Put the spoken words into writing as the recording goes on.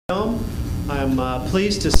I'm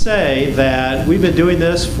pleased to say that we've been doing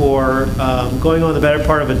this for going on the better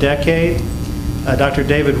part of a decade. Dr.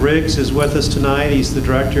 David Riggs is with us tonight. He's the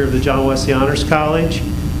director of the John Wesley Honors College,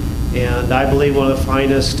 and I believe one of the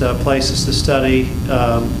finest places to study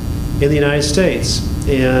in the United States.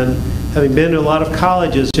 And having been to a lot of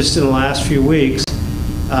colleges just in the last few weeks,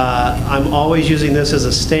 I'm always using this as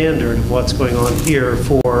a standard of what's going on here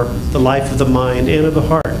for the life of the mind and of the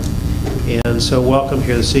heart. And so welcome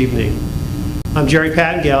here this evening. I'm Jerry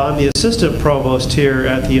Pattengale. I'm the assistant provost here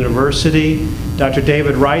at the university. Dr.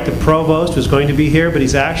 David Wright, the provost, was going to be here, but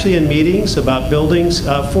he's actually in meetings about buildings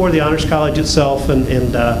for the Honors College itself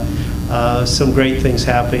and some great things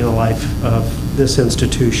happening in the life of this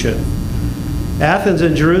institution. Athens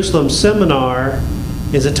and Jerusalem Seminar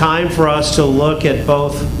is a time for us to look at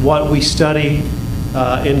both what we study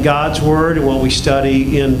in God's Word and what we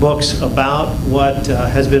study in books about what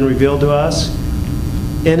has been revealed to us,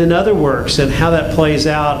 and in other works, and how that plays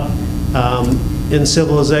out in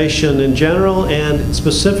civilization in general and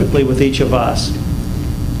specifically with each of us.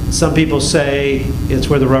 Some people say it's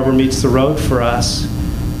where the rubber meets the road for us.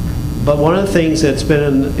 But one of the things that's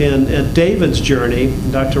been in David's journey,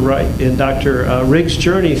 Dr. Riggs'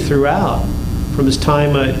 journey throughout, from his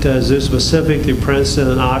time at Zeus Pacific through Princeton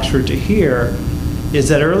and Oxford to here, is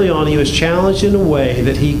that early on he was challenged in a way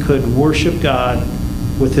that he could worship God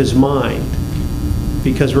with his mind,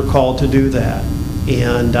 because we're called to do that.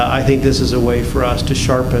 And I think this is a way for us to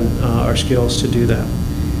sharpen our skills to do that.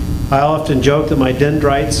 I often joke that my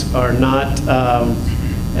dendrites are not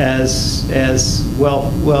as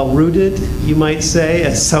well rooted, you might say,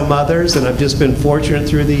 as some others, and I've just been fortunate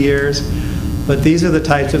through the years. But these are the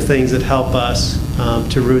types of things that help us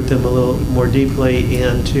to root them a little more deeply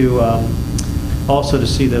and to also to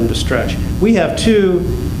see them to stretch. We have two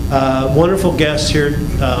wonderful guests here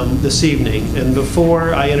this evening, and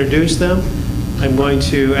before I introduce them, I'm going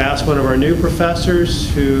to ask one of our new professors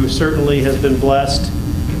who certainly has been blessed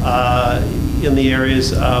in the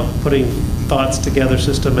areas of putting thoughts together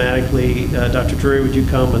systematically. Dr. Drury, would you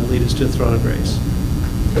come and lead us to the throne of grace?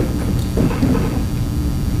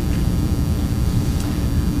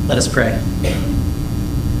 Let us pray.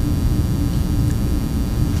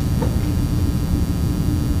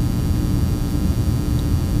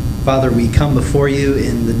 Father, we come before you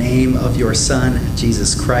in the name of your Son,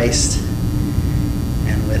 Jesus Christ,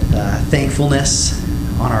 and with thankfulness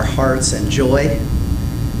on our hearts and joy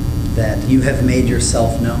that you have made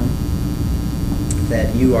yourself known,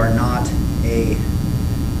 that you are not a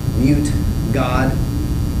mute God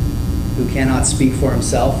who cannot speak for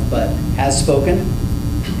himself, but has spoken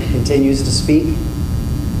and continues to speak.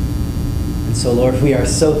 And so, Lord, we are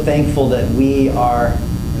so thankful that we are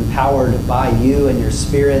empowered by you and your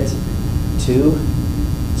Spirit to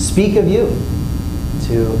speak of you,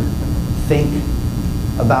 to think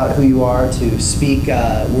about who you are, to speak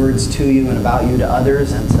words to you and about you to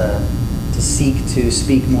others, and to seek to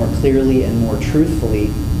speak more clearly and more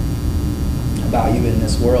truthfully about you in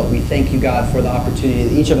this world. We thank you, God, for the opportunity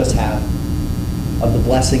that each of us have of the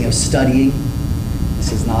blessing of studying.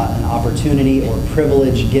 This is not an opportunity or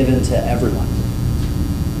privilege given to everyone.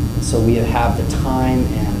 So we have the time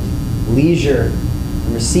and leisure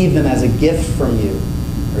to receive them as a gift from you.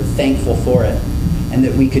 We're thankful for it. And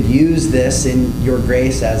that we could use this in your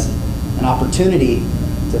grace as an opportunity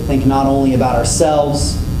to think not only about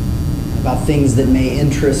ourselves, about things that may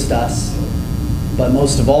interest us, but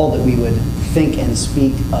most of all that we would think and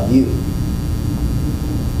speak of you.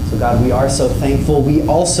 So God, we are so thankful. We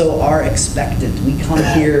also are expectant. We come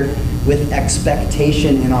here with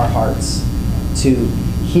expectation in our hearts to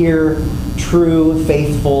hear true,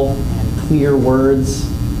 faithful, and clear words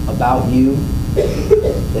about you,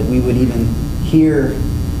 that we would even hear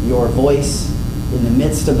your voice in the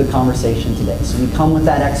midst of the conversation today. So we come with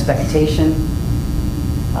that expectation,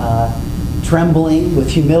 trembling with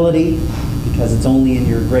humility, because it's only in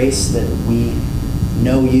your grace that we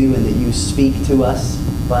know you and that you speak to us,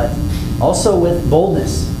 but also with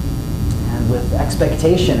boldness and with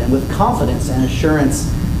expectation and with confidence and assurance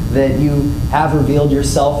that you have revealed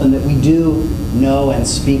yourself and that we do know and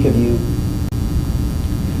speak of you.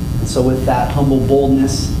 And so with that humble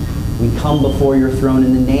boldness, we come before your throne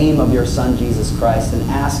in the name of your Son, Jesus Christ, and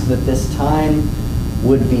ask that this time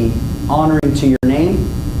would be honoring to your name,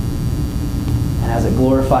 and as it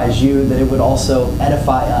glorifies you, that it would also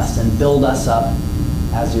edify us and build us up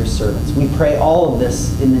as your servants. We pray all of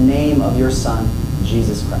this in the name of your Son,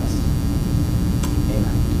 Jesus Christ.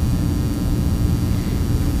 Amen.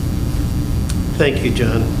 Thank you,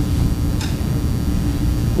 John.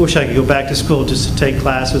 Wish I could go back to school just to take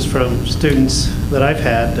classes from students that I've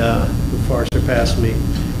had who far surpassed me.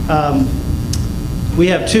 We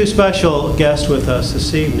have two special guests with us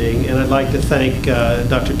this evening, and I'd like to thank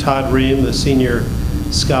Dr. Todd Ream, the senior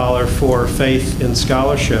scholar for Faith and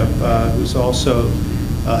Scholarship, who's also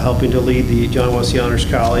helping to lead the John Wesley Honors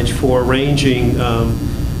College, for arranging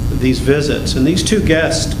these visits. And these two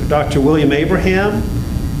guests, Dr. William Abraham,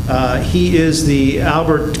 he is the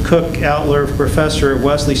Albert Cook Outler Professor of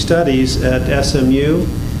Wesley Studies at SMU.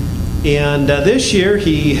 And this year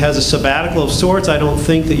he has a sabbatical of sorts. I don't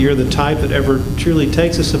think that you're the type that ever truly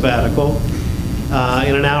takes a sabbatical.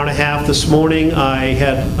 In an hour and a half this morning, I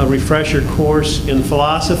had a refresher course in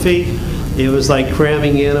philosophy. It was like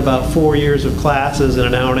cramming in about 4 years of classes in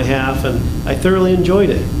an hour and a half, and I thoroughly enjoyed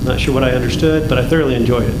it. Not sure what I understood, but I thoroughly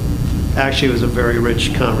enjoyed it. Actually, it was a very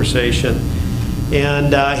rich conversation.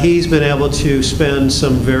 And he's been able to spend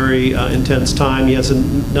some very intense time. He has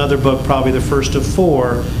another book, probably the first of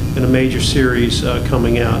 4, in a major series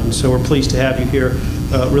coming out. And so we're pleased to have you here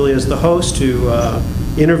really as the host to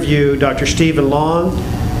interview Dr. Stephen Long.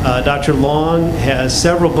 Dr. Long has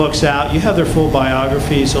several books out. You have their full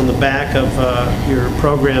biographies on the back of your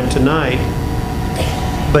program tonight.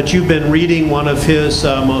 But you've been reading one of his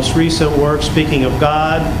most recent works, Speaking of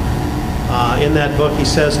God. In that book, he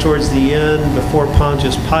says towards the end, before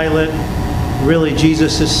Pontius Pilate, really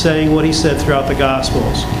Jesus is saying what he said throughout the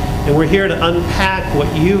Gospels. And we're here to unpack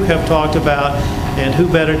what you have talked about, and who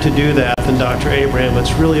better to do that than Dr. Abraham.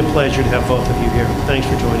 It's really a pleasure to have both of you here. Thanks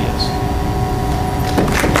for joining us.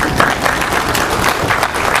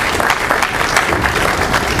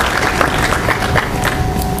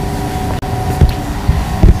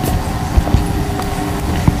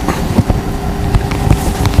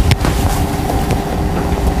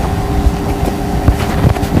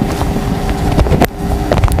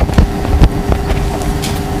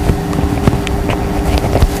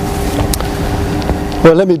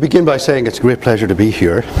 Well, let me begin by saying it's a great pleasure to be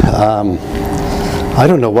here. I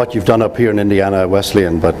don't know what you've done up here in Indiana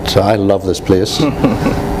Wesleyan, but I love this place.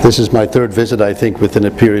 This is my 3rd visit, I think, within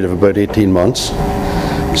a period of about 18 months.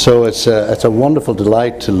 So it's a wonderful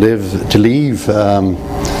delight to leave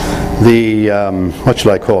what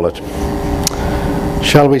shall I call it?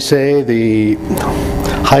 Shall we say the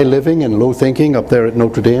high living and low thinking up there at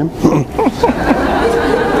Notre Dame,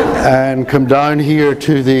 and come down here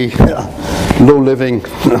to the low living,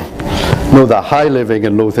 no, the high living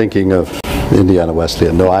and low thinking of Indiana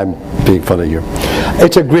Wesleyan. No, I'm being funny here.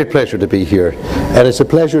 It's a great pleasure to be here, and it's a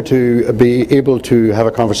pleasure to be able to have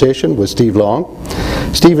a conversation with Steve Long.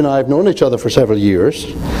 Steve and I have known each other for several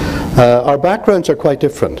years. Our backgrounds are quite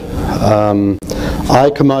different.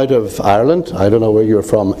 I come out of Ireland. I don't know where you're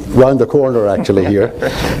from. Round the corner, actually, here.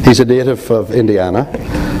 He's a native of Indiana.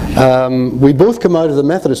 We both come out of the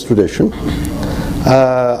Methodist tradition.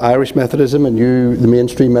 Irish Methodism, and you, the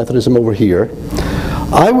mainstream Methodism over here.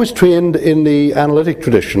 I was trained in the analytic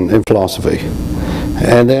tradition in philosophy,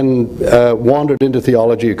 and then wandered into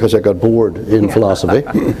theology because I got bored in philosophy.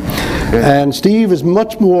 And Steve is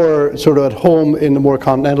much more sort of at home in the more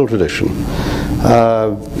continental tradition.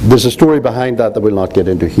 There's a story behind that we'll not get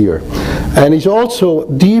into here. And he's also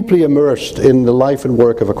deeply immersed in the life and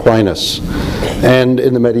work of Aquinas and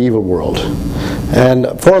in the medieval world. And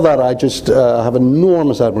for that, I just have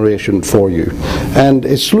enormous admiration for you. And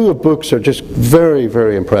his slew of books are just very,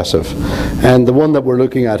 very impressive. And the one that we're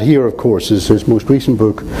looking at here, of course, is his most recent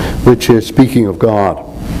book, which is Speaking of God.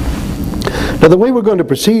 Now, the way we're going to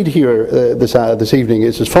proceed here this evening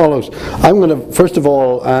is as follows. I'm going to, first of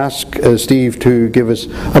all, ask Steve to give us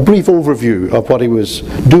a brief overview of what he was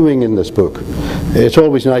doing in this book. It's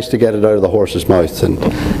always nice to get it out of the horse's mouth and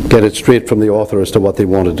get it straight from the author as to what they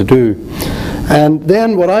wanted to do. And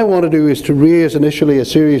then what I want to do is to raise initially a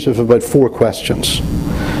series of about 4 questions.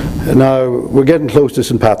 Now, we're getting close to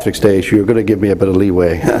St. Patrick's Day, so you're going to give me a bit of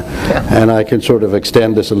leeway, and I can sort of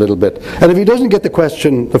extend this a little bit. And if he doesn't get the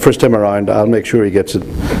question the first time around, I'll make sure he gets it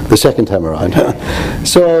the second time around.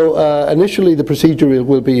 So initially the procedure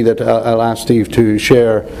will be that I'll ask Steve to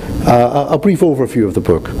share a brief overview of the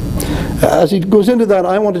book. As he goes into that,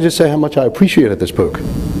 I want to just say how much I appreciated this book.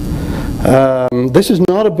 This is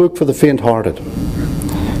not a book for the faint-hearted.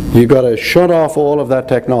 You've got to shut off all of that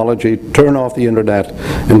technology, turn off the internet,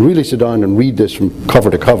 and really sit down and read this from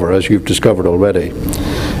cover to cover, as you've discovered already.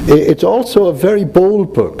 It's also a very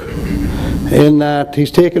bold book, in that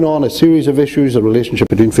he's taken on a series of issues: the relationship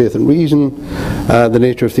between faith and reason, the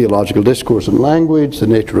nature of theological discourse and language, the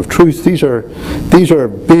nature of truth. These are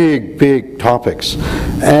big, big topics.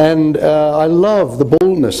 And I love the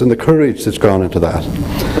boldness and the courage that's gone into that.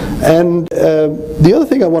 And the other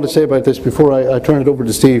thing I want to say about this before I turn it over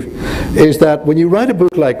to Steve is that when you write a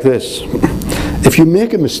book like this, if you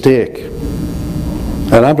make a mistake,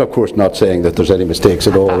 And I'm, of course, not saying that there's any mistakes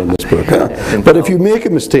at all in this book. But if you make a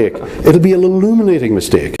mistake, it'll be an illuminating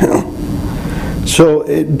mistake. So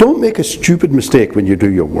don't make a stupid mistake when you do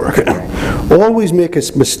your work. Always make a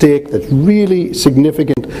mistake that's really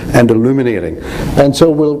significant and illuminating. And so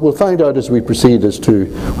we'll find out as we proceed as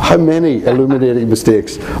to how many illuminating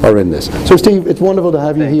mistakes are in this. So Steve, it's wonderful to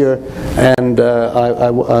have you here, and I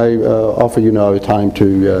offer you now time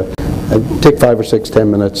to take 5 or 6,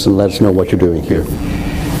 10 minutes and let us know what you're doing here.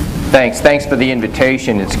 Thanks for the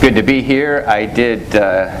invitation. It's good to be here. I did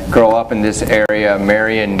grow up in this area.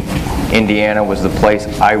 Marion, Indiana was the place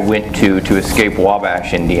I went to escape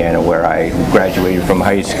Wabash, Indiana, where I graduated from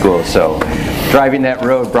high school. So driving that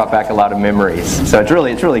road brought back a lot of memories. So it's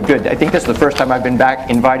really good. I think this is the first time I've been back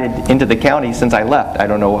invited into the county since I left. I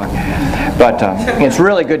don't know why. But it's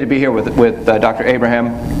really good to be here with Dr.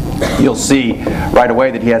 Abraham. You'll see right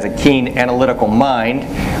away that he has a keen analytical mind,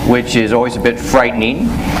 which is always a bit frightening.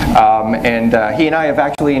 And he and I have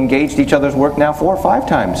actually engaged each other's work now 4 or 5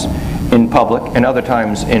 times in public and other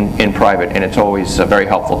times in private, and it's always very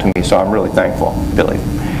helpful to me, so I'm really thankful, Billy,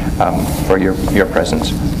 for your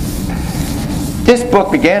presence. This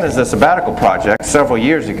book began as a sabbatical project several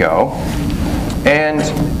years ago, and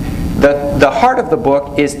the heart of the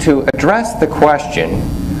book is to address the question,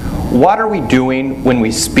 what are we doing when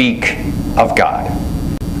we speak of God?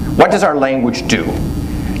 What does our language do?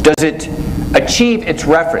 Does it achieve its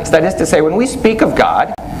reference? That is to say, when we speak of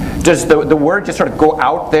God, does the word just sort of go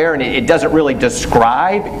out there and it doesn't really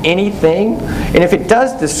describe anything? And if it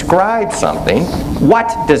does describe something,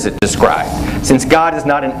 what does it describe? Since God is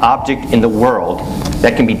not an object in the world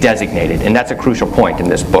that can be designated, and that's a crucial point in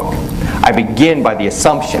this book. I begin by the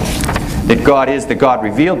assumption that God is the God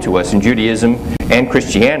revealed to us in Judaism and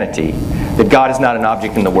Christianity, that God is not an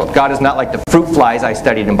object in the world. God is not like the fruit flies I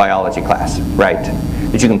studied in biology class, right?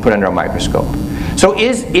 That you can put under a microscope. So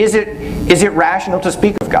is it rational to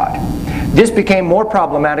speak of God? This became more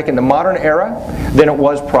problematic in the modern era than it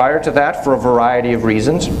was prior to that for a variety of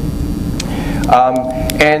reasons.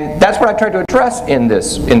 And that's what I tried to address in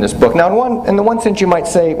this book. Now, in the one sense you might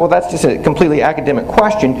say, well, that's just a completely academic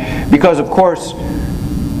question, because of course,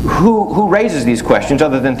 who raises these questions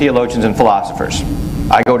other than theologians and philosophers?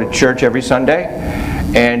 I go to church every Sunday,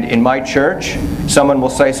 and in my church, someone will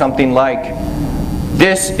say something like,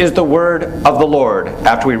 "This is the word of the Lord,"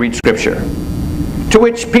 after we read Scripture. To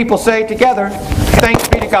which people say together, "Thanks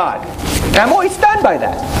be to God." And I'm always stunned by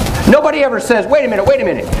that. Nobody ever says, wait a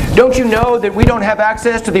minute, don't you know that we don't have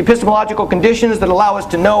access to the epistemological conditions that allow us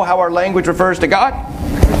to know how our language refers to God?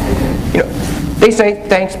 You know, they say,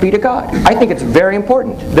 "Thanks be to God." I think it's very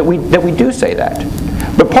important that we do say that.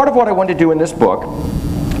 But part of what I want to do in this book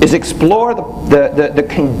is explore the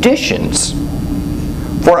conditions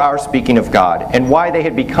for our speaking of God and why they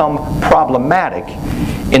had become problematic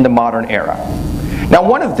in the modern era. Now,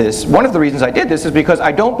 one of the reasons I did this is because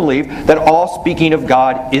I don't believe that all speaking of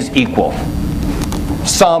God is equal.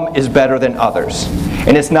 Some is better than others,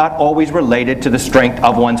 and it's not always related to the strength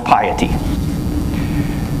of one's piety.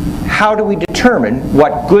 How do we determine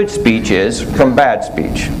what good speech is from bad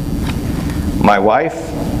speech? My wife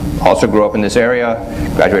also grew up in this area,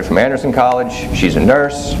 graduated from Anderson College. She's a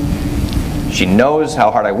nurse. She knows how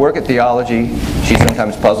hard I work at theology. She's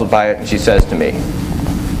sometimes puzzled by it, and she says to me,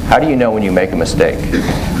 "How do you know when you make a mistake?"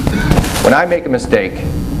 When I make a mistake,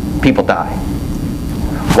 people die.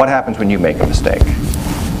 What happens when you make a mistake?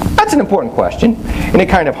 That's an important question, and it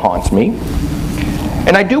kind of haunts me.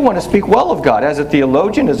 And I do want to speak well of God. As a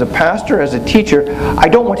theologian, as a pastor, as a teacher, I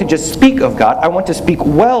don't want to just speak of God, I want to speak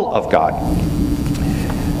well of God.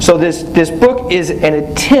 So this book is an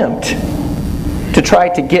attempt to try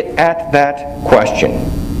to get at that question.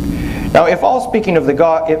 Now, if all speaking of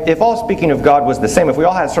God was the same, if we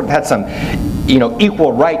all had some,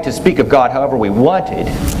 equal right to speak of God however we wanted,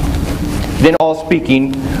 then all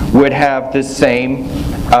speaking would have the same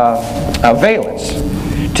valence.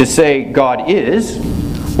 To say God is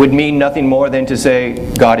would mean nothing more than to say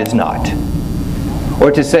God is not. Or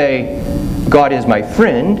to say God is my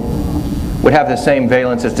friend would have the same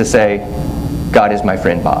valence as to say God is my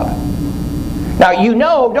friend Bob. Now, you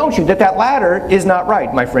know, don't you, that latter is not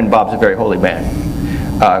right. My friend Bob's a very holy man.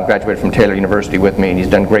 Graduated from Taylor University with me, and he's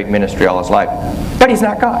done great ministry all his life. But he's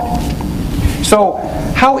not God. So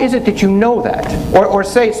how is it that you know that? Or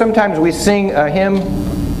say sometimes we sing a hymn,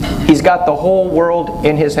 "He's got the whole world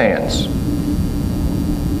in his hands."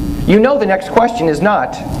 You know the next question is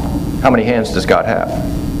not, how many hands does God have?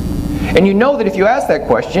 And you know that if you ask that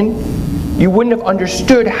question, you wouldn't have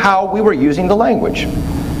understood how we were using the language.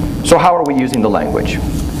 So how are we using the language?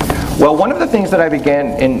 Well, one of the things that I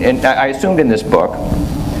began, and I assumed in this book,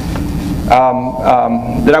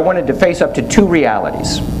 that I wanted to face up to two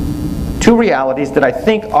realities. Two realities that I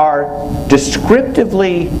think are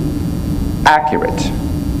descriptively accurate.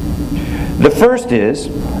 The first is,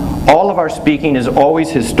 all of our speaking is always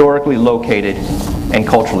historically located and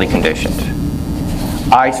culturally conditioned.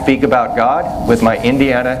 I speak about God with my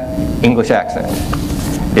Indiana English accent.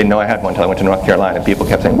 Didn't know I had one until I went to North Carolina. People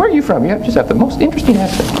kept saying, "Where are you from? You just have the most interesting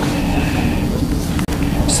accent."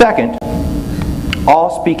 Second,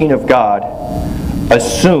 all speaking of God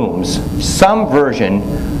assumes some version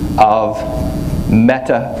of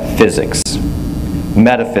metaphysics.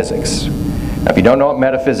 Metaphysics. Now, if you don't know what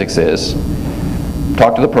metaphysics is,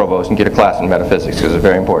 talk to the provost and get a class in metaphysics, because it's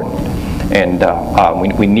very important. And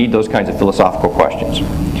we need those kinds of philosophical questions.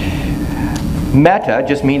 Meta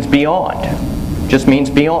just means beyond. Just means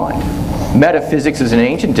beyond. Metaphysics is an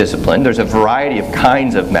ancient discipline. There's a variety of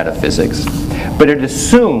kinds of metaphysics. But it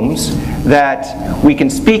assumes that we can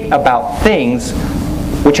speak about things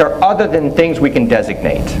which are other than things we can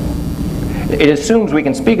designate. It assumes we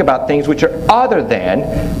can speak about things which are other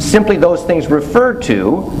than simply those things referred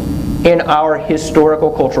to in our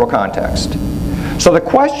historical cultural context. So the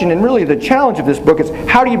question, and really the challenge of this book, is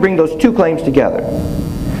how do you bring those two claims together?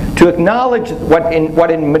 To acknowledge what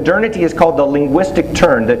in modernity is called the linguistic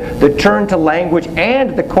turn, the turn to language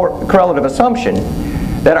and the correlative assumption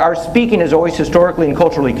that our speaking is always historically and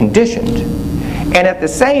culturally conditioned, and at the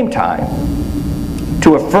same time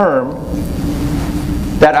to affirm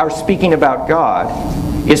that our speaking about God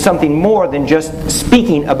is something more than just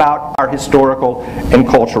speaking about our historical and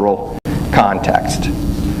cultural context.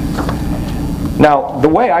 Now, the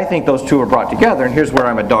way I think those two are brought together, and here's where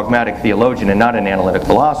I'm a dogmatic theologian and not an analytic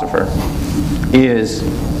philosopher, is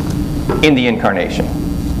in the Incarnation,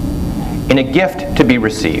 in a gift to be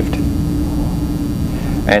received.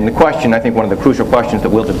 And the question, I think one of the crucial questions that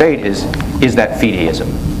we'll debate is that fideism?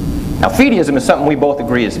 Now, fideism is something we both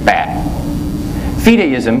agree is bad.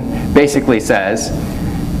 Fideism basically says,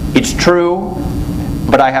 it's true,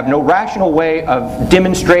 but I have no rational way of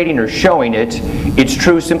demonstrating or showing it. It's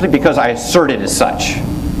true simply because I assert it as such.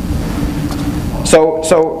 So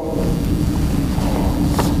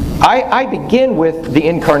I begin with the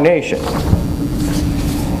Incarnation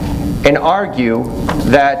and argue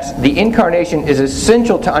that the Incarnation is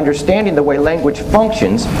essential to understanding the way language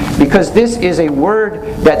functions, because this is a word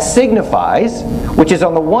that signifies, which is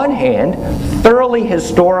on the one hand thoroughly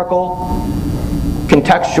historical,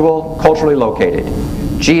 contextual, culturally located.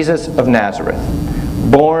 Jesus of Nazareth,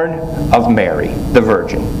 born of Mary, the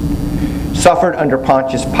Virgin, suffered under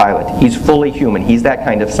Pontius Pilate. He's fully human. He's that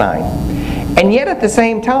kind of sign. And yet at the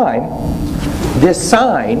same time, this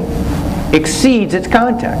sign exceeds its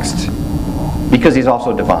context because he's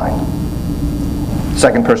also divine.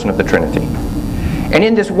 Second person of the Trinity. And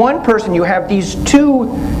in this one person you have these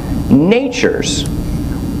two natures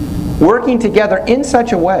working together in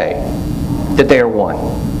such a way that they are one.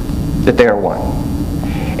 That they are one.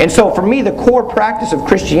 And so for me, the core practice of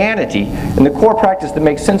Christianity and the core practice that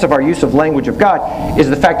makes sense of our use of language of God is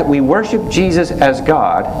the fact that we worship Jesus as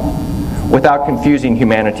God without confusing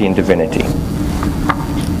humanity and divinity.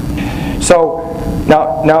 So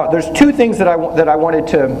now there's two things that I want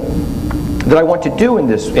to do in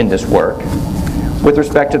this work with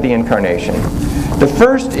respect to the Incarnation. The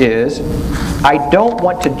first is, I don't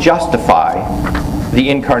want to justify the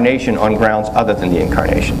Incarnation on grounds other than the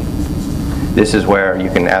Incarnation. This is where you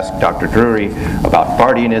can ask Dr. Drury about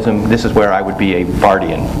Bardianism. This is where I would be a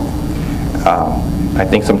Bardian. I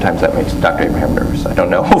think sometimes that makes Dr. Abraham nervous. I don't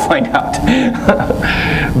know. We'll find out.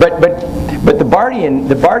 but the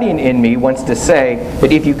Bardian in me wants to say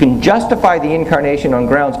that if you can justify the Incarnation on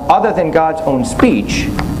grounds other than God's own speech,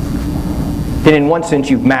 then in one sense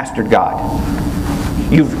you've mastered God.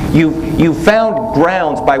 You've found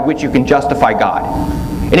grounds by which you can justify God.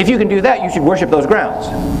 And if you can do that, you should worship those grounds.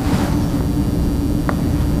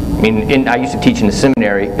 I mean, I used to teach in the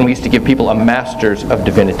seminary, and we used to give people a master's of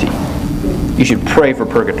divinity. You should pray for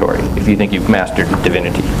purgatory if you think you've mastered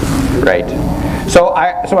divinity, right? So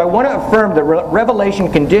I want to affirm that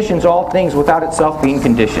revelation conditions all things without itself being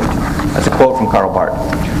conditioned. That's a quote from Karl Barth.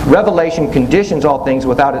 Revelation conditions all things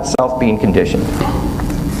without itself being conditioned.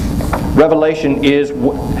 Revelation is,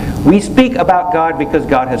 we speak about God because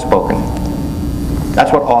God has spoken.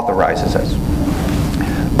 That's what authorizes us.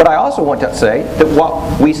 But I also want to say that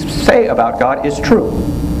what we say about God is true.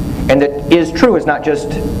 And that is true is not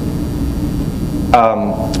just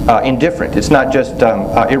indifferent. It's not just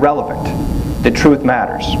irrelevant. The truth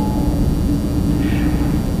matters.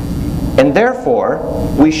 And therefore,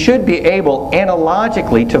 we should be able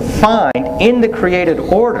analogically to find in the created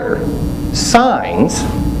order signs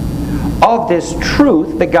of this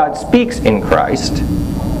truth that God speaks in Christ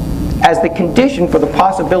as the condition for the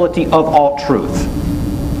possibility of all truth.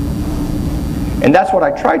 And that's what I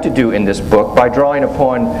tried to do in this book by drawing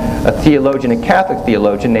upon a theologian, a Catholic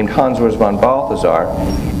theologian named Hans Urs von Balthasar,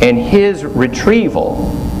 and his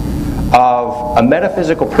retrieval of a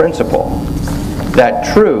metaphysical principle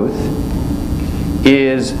that truth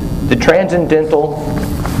is the transcendental,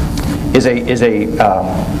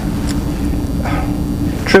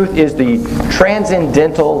 truth is the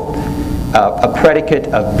transcendental a predicate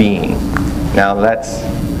of being. Now that's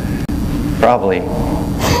probably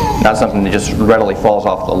not something that just readily falls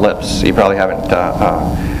off the lips. You probably haven't,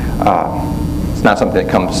 it's not something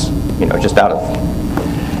that comes, just out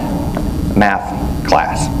of math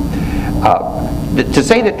class. To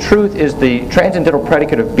say that truth is the transcendental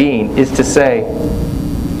predicate of being is to say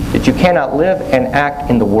that you cannot live and act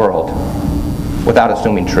in the world without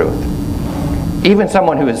assuming truth. Even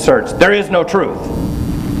someone who asserts there is no truth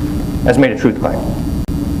has made a truth claim.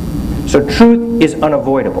 So truth is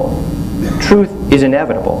unavoidable. Truth is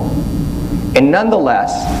inevitable. And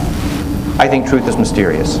nonetheless, I think truth is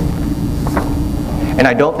mysterious. And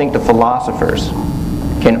I don't think the philosophers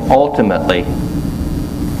can ultimately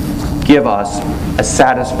give us a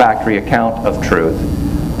satisfactory account of truth,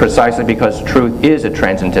 precisely because truth is a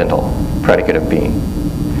transcendental predicate of being.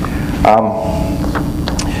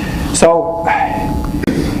 So,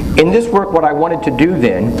 in this work, what I wanted to do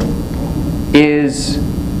then is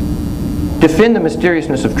defend the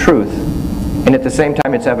mysteriousness of truth, and at the same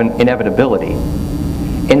time its inevitability,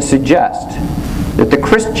 and suggest that the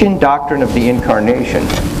Christian doctrine of the Incarnation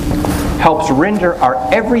helps render our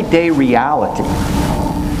everyday reality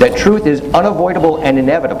that truth is unavoidable and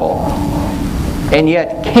inevitable, and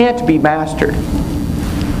yet can't be mastered,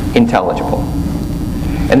 intelligible.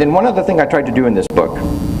 And then one other thing I tried to do in this book,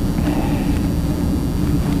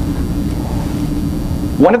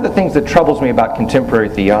 one of the things that troubles me about contemporary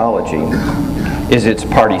theology is its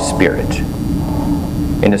party spirit.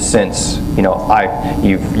 In a sense,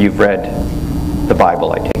 you've read the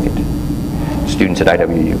Bible, I take it. Students at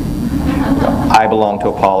IWU. I belong to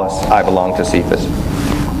Apollos, I belong to Cephas.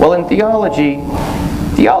 Well, in theology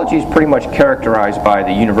is pretty much characterized by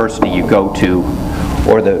the university you go to,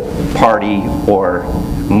 or the party, or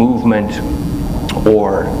movement,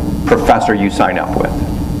 or professor you sign up with.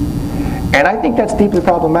 And I think that's deeply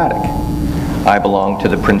problematic. I belong to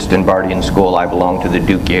the Princeton Bardian School, I belong to the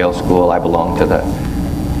Duke Yale School, I belong to the...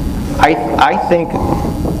 I think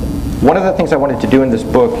one of the things I wanted to do in this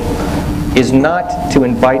book is not to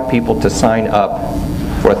invite people to sign up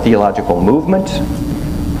for a theological movement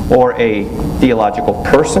or a theological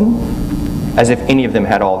person, as if any of them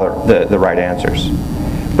had all the right answers,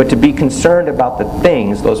 but to be concerned about the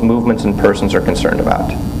things those movements and persons are concerned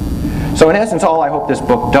about. So in essence, all I hope this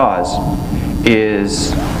book does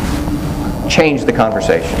is change the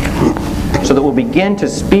conversation, so that we'll begin to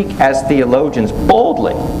speak as theologians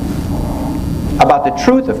boldly about the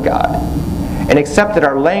truth of God, and accept that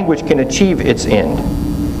our language can achieve its end.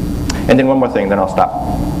 And then one more thing, then I'll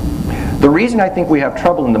stop. The reason I think we have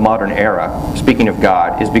trouble in the modern era, speaking of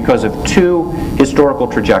God, is because of two historical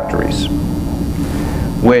trajectories,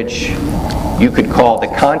 which you could call the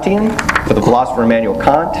Kantian, for the philosopher Immanuel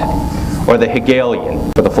Kant, or the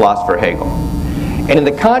Hegelian, for the philosopher Hegel. And in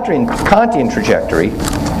the Kantian trajectory,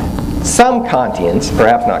 some Kantians,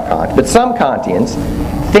 perhaps not Kant, but some Kantians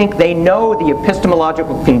think they know the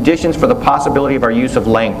epistemological conditions for the possibility of our use of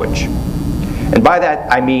language. And by that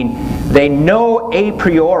I mean they know a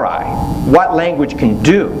priori what language can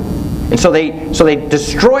do. And so they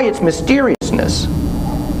destroy its mysteriousness.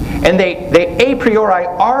 And they a priori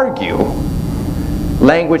argue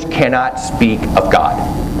language cannot speak of God.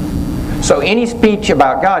 So any speech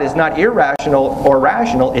about God is not irrational or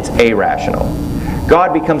rational, it's irrational.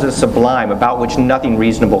 God becomes a sublime about which nothing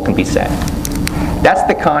reasonable can be said. That's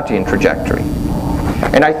the Kantian trajectory.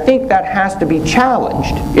 And I think that has to be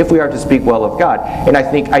challenged if we are to speak well of God. And I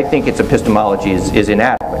think its epistemology is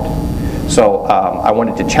inadequate. So I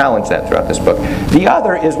wanted to challenge that throughout this book. The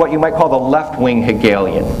other is what you might call the left-wing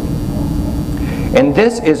Hegelian. And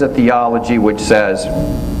this is a theology which says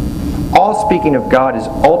all speaking of God is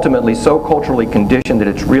ultimately so culturally conditioned that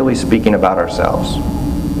it's really speaking about ourselves.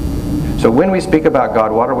 So when we speak about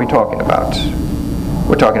God, what are we talking about?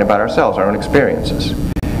 We're talking about ourselves, our own experiences.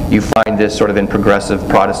 You find this sort of in progressive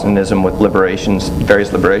Protestantism with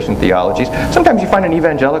various liberation theologies. Sometimes you find an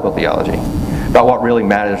evangelical theology about what really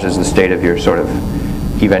matters is the state of your sort of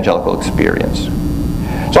evangelical experience.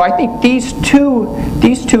 So I think these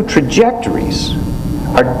two trajectories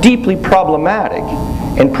are deeply problematic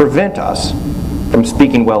and prevent us from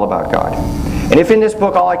speaking well about God. And if in this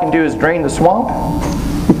book all I can do is drain the swamp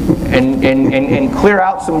and clear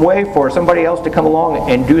out some way for somebody else to come along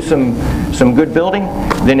and do some good building,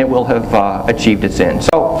 then it will have achieved its end.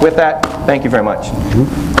 So with that, thank you very much.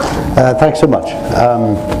 Thanks so much.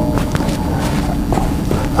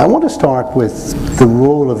 I want to start with the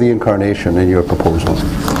role of the Incarnation in your proposal,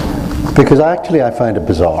 because actually I find it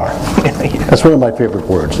bizarre. That's one of my favorite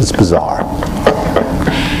words. It's bizarre.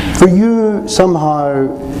 For you, somehow,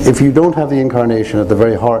 if you don't have the Incarnation at the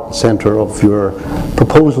very heart and center of your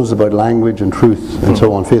proposals about language and truth and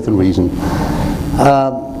so on, faith and reason,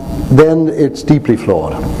 then it's deeply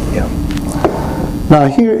flawed. Yeah. Now,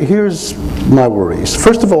 here's my worries.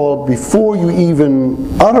 First of all, before you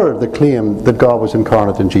even utter the claim that God was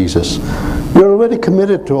incarnate in Jesus, you're already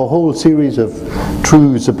committed to a whole series of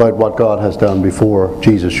truths about what God has done before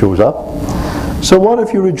Jesus shows up. So what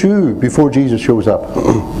if you're a Jew before Jesus shows up?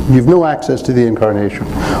 You've no access to the Incarnation.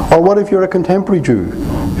 Or what if you're a contemporary Jew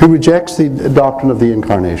who rejects the doctrine of the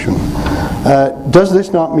Incarnation? Does this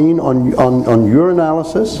not mean on your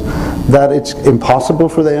analysis that it's impossible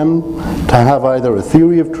for them to have either a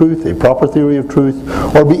theory of truth, a proper theory of truth,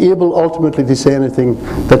 or be able ultimately to say anything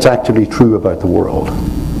that's actually true about the world?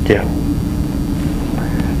 Yeah.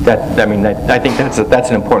 I think that's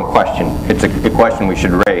an important question. It's a question we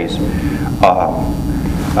should raise.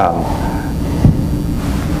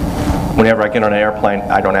 Whenever I get on an airplane,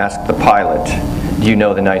 I don't ask the pilot, do you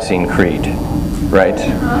know the Nicene Creed? Right?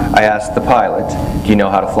 I ask the pilot, do you know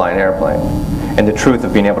how to fly an airplane? And the truth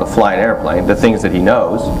of being able to fly an airplane, the things that he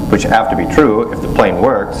knows, which have to be true if the plane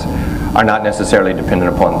works, are not necessarily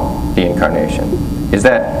dependent upon the Incarnation. Does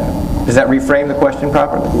that reframe the question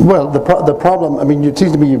properly? Well, the problem, I mean, it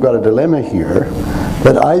seems to me you've got a dilemma here,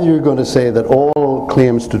 that either you're going to say that all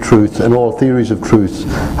claims to truth and all theories of truth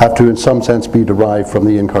have to in some sense be derived from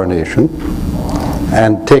the Incarnation,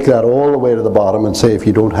 and take that all the way to the bottom and say if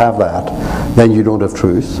you don't have that, then you don't have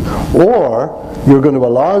truth. Or you're going to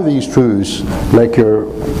allow these truths, like your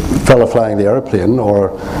fellow flying the airplane,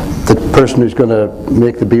 or the person who's going to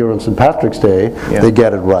make the beer on St. Patrick's Day, they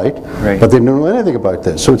get it right, but they don't know anything about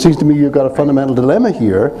this. So it seems to me you've got a fundamental dilemma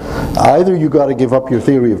here. Either you've got to give up your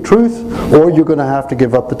theory of truth, or you're going to have to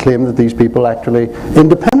give up the claim that these people actually,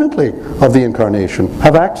 independently of the Incarnation,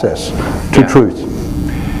 have access to truth.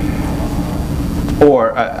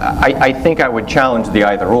 Or, I think I would challenge the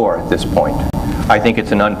either-or at this point. I think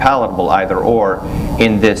it's an unpalatable either-or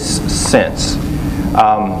in this sense.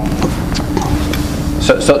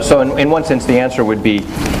 So in one sense, the answer would be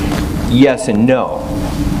yes and no.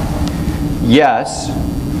 Yes,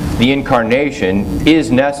 the Incarnation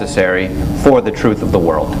is necessary for the truth of the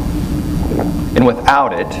world. And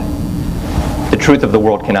without it, the truth of the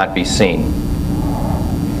world cannot be seen.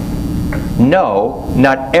 No,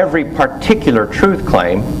 not every particular truth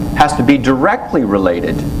claim has to be directly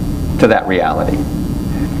related to that reality.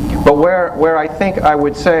 But where I think I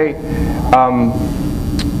would say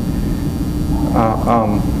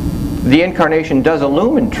the Incarnation does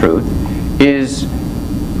illumine truth is,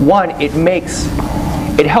 one, it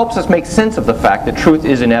helps us make sense of the fact that truth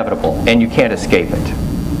is inevitable and you can't escape it.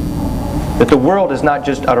 That the world is not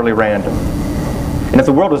just utterly random. And if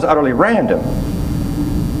the world was utterly random,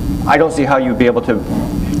 I don't see how you'd be able to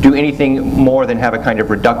do anything more than have a kind of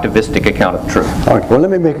reductivistic account of truth. All right, well,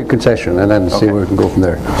 let me make a concession and then see where we can go from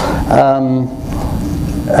there.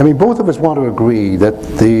 I mean, both of us want to agree that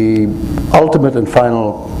the ultimate and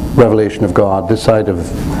final revelation of God, this side of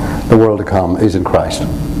the world to come, is in Christ.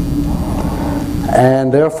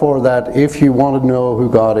 And therefore that if you want to know who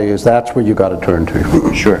God is, that's where you got to turn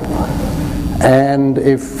to. Sure. And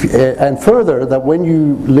further, that when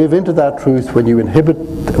you live into that truth, when you inhabit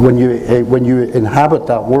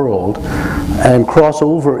that world and cross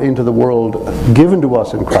over into the world given to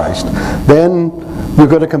us in Christ, then you're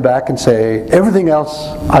going to come back and say, everything else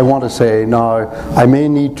I want to say now, I may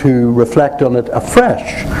need to reflect on it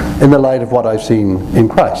afresh in the light of what I've seen in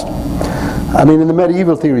Christ. I mean, in the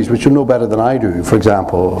medieval theories, which you know better than I do, for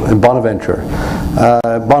example, in Bonaventure,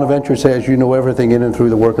 Bonaventure says you know everything in and through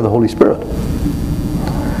the work of the Holy Spirit.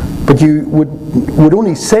 But you would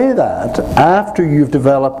only say that after you've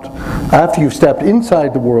developed, after you've stepped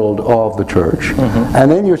inside the world of the church, and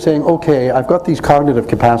then you're saying, okay, I've got these cognitive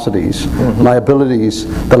capacities, my abilities,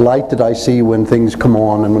 the light that I see when things come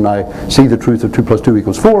on and when I see the truth of 2 +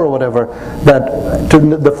 2 = 4 or whatever, that to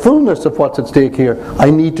the fullness of what's at stake here, I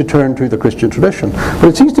need to turn to the Christian tradition. But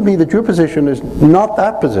it seems to me that your position is not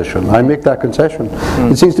that position. I make that concession.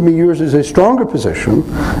 It seems to me yours is a stronger position,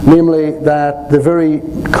 namely that the very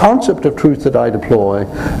content concept of truth that I deploy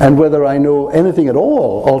and whether I know anything at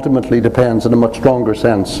all ultimately depends in a much stronger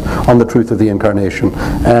sense on the truth of the incarnation.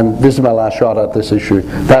 And this is my last shot at this issue.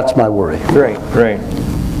 That's my worry. Great.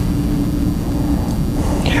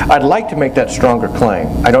 I'd like to make that stronger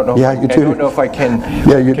claim. I don't know. Yeah, you do. I don't know if I can.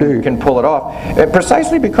 Yeah, you do. Can pull it off.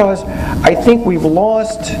 Precisely because I think we've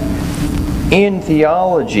lost in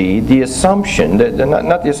theology the assumption,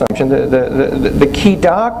 not the assumption, the key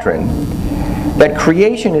doctrine that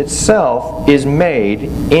creation itself is made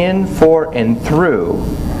in, for, and through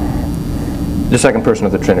the second person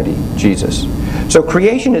of the Trinity, Jesus. So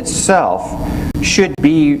creation itself should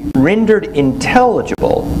be rendered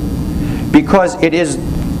intelligible because it is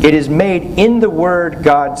made in the Word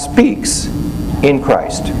God speaks in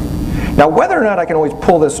Christ. Now, whether or not I can always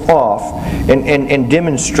pull this off and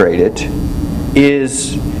demonstrate it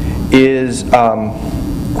is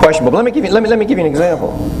questionable. But let me give you an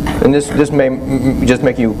example, and this may just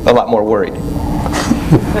make you a lot more worried.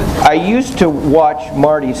 I used to watch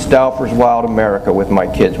Marty Stauffer's Wild America with my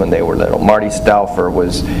kids when they were little. Marty Stauffer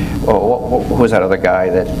was, who was that other guy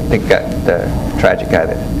that got, the tragic guy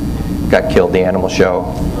that got killed, the Animal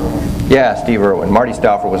Show? Yeah, Steve Irwin. Marty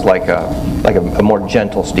Stauffer was like a more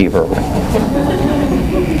gentle Steve Irwin.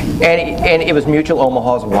 And it was Mutual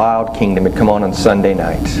Omaha's Wild Kingdom. It'd come on Sunday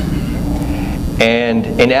night. And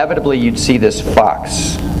inevitably you'd see this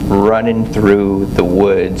fox running through the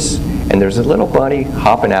woods, and there's a little bunny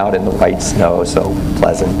hopping out in the white snow, so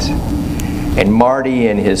pleasant. And Marty,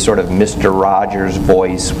 in his sort of Mr. Rogers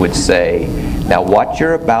voice, would say, "Now what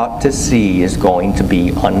you're about to see is going to be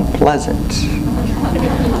unpleasant.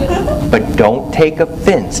 But don't take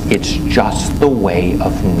offense, it's just the way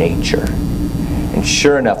of nature." And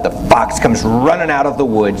sure enough, the fox comes running out of the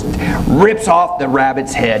woods, rips off the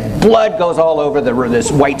rabbit's head, blood goes all over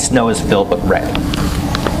this white snow is filled with red.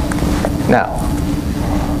 Now,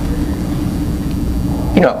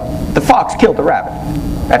 the fox killed the rabbit.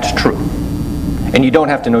 That's true. And you don't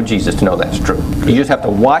have to know Jesus to know that's true. You just have to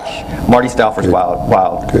watch Marty Stauffer's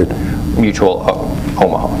Wild Mutual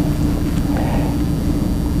Omaha.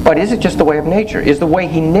 But is it just the way of nature? Is the way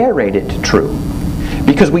he narrated true?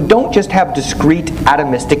 Because we don't just have discrete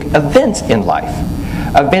atomistic events in life.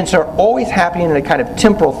 Events are always happening in a kind of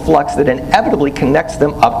temporal flux that inevitably connects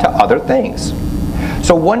them up to other things.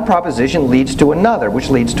 So one proposition leads to another, which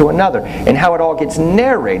leads to another. And how it all gets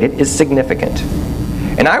narrated is significant.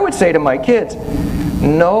 And I would say to my kids,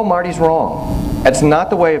 no, Marty's wrong. That's not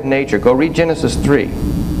the way of nature. Go read Genesis 3.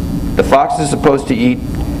 The fox is supposed to eat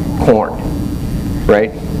corn,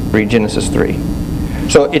 right? Read Genesis 3.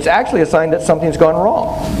 So it's actually a sign that something's gone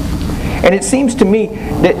wrong. And it seems to me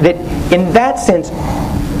that in that sense,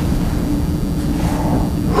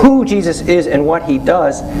 who Jesus is and what he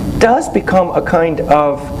does become a kind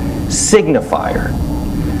of signifier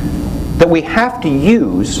that we have to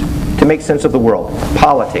use to make sense of the world.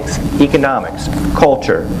 Politics, economics,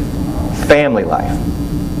 culture, family life.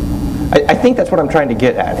 I think that's what I'm trying to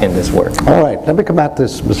get at in this work. All right, let me come at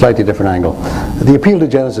this from a slightly different angle. The appeal to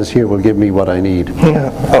Genesis here will give me what I need.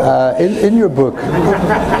 In your book,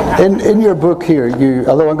 in your book here,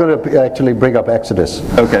 although I'm going to actually bring up Exodus,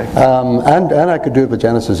 okay, and I could do it with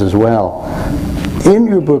Genesis as well. In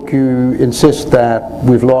your book, you insist that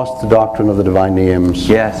we've lost the doctrine of the divine names,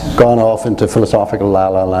 yes, gone off into philosophical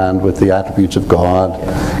la-la land with the attributes of God,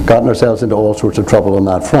 yes, gotten ourselves into all sorts of trouble on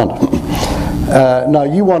that front. Now,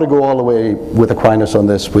 you want to go all the way with Aquinas on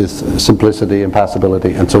this, with simplicity,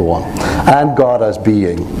 impassibility, and so on. And God as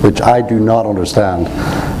being, which I do not understand.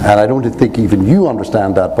 And I don't think even you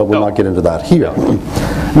understand that, but we'll not get into that here.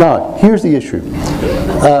 Now, here's the issue.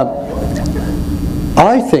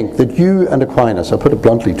 I think that you and Aquinas, I'll put it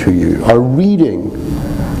bluntly to you, are reading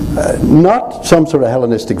not some sort of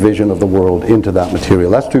Hellenistic vision of the world into that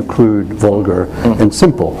material. That's too crude, vulgar, and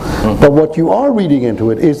simple. But what you are reading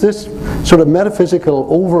into it is this sort of metaphysical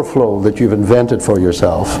overflow that you've invented for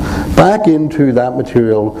yourself back into that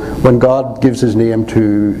material when God gives his name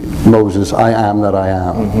to Moses, I am that I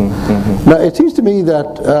am. Now, it seems to me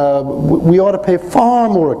that we ought to pay far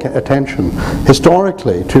more attention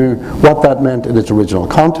historically to what that meant in its original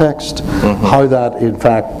context, how that in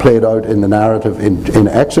fact played out in the narrative in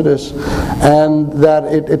Exodus, and that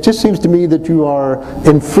it just seems to me that you are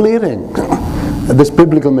inflating this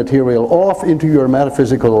biblical material off into your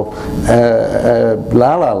metaphysical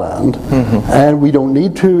la-la land, and we don't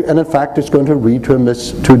need to, and in fact it's going to lead to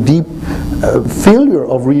a deep failure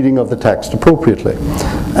of reading of the text appropriately.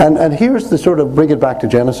 And here's the sort of bring it back to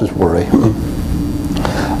Genesis worry.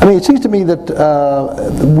 I mean, it seems to me that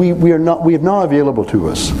we have now available to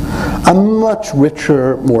us a much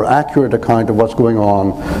richer, more accurate account of what's going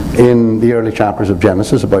on in the early chapters of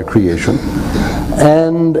Genesis about creation.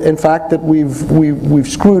 And in fact that we've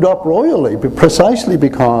screwed up royally, precisely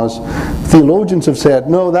because theologians have said,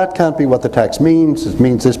 no, that can't be what the text means. It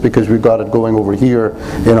means this because we've got it going over here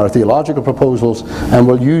in our theological proposals, and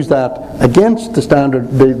we'll use that against the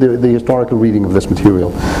standard, the historical reading of this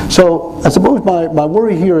material. So I suppose my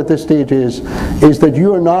worry here at this stage is that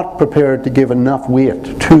you are not prepared to give enough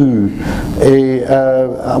weight to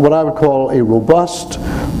what I would call a robust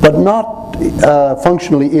but not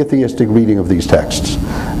functionally atheistic reading of these texts,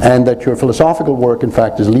 and that your philosophical work in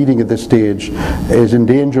fact is leading at this stage, is in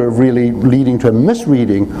danger of really leading to a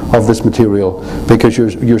misreading of this material because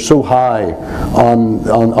you're so high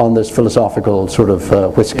on this philosophical sort of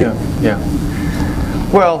whiskey. Yeah.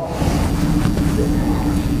 Well,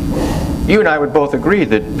 you and I would both agree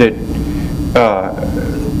that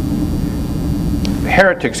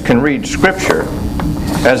heretics can read Scripture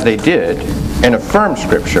as they did and affirm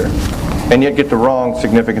Scripture, and yet get the wrong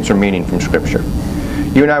significance or meaning from Scripture.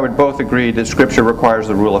 You and I would both agree that Scripture requires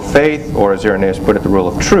the rule of faith, or as Irenaeus put it, the rule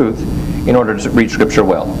of truth, in order to read Scripture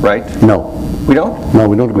well, right? No. We don't? No,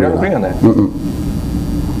 we don't agree, on that. Mm-mm.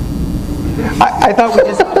 I thought we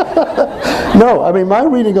just... No, I mean, my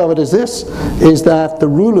reading of it is this, is that the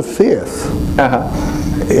rule of faith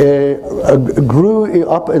grew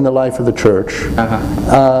up in the life of the church,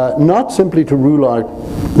 not simply to rule out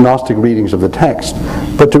Gnostic readings of the text,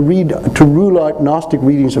 but to rule out Gnostic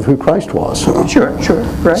readings of who Christ was. Sure,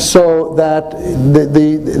 right. So that and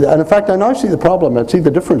in fact I now see the problem, I see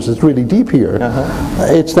the difference, it's really deep here.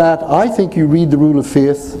 It's that I think you read the rule of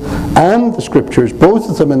faith and the Scriptures, both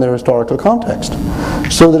of them in their historical context.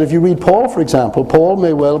 So that if you read Paul, for example, Paul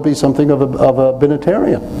may well be something of a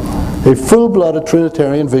binitarian. A full-blooded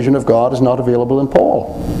Trinitarian vision of God is not available in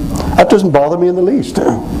Paul. That doesn't bother me in the least.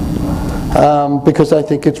 Because I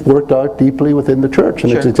think it's worked out deeply within the church,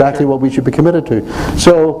 and it's exactly what we should be committed to.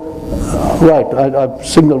 So, right, I've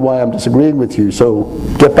signaled why I'm disagreeing with you, so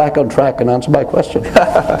get back on track and answer my question.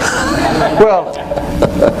 Well,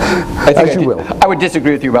 I would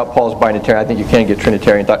disagree with you about Paul's binitarian. I think you can get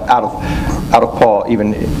Trinitarian thought out of Paul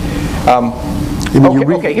even.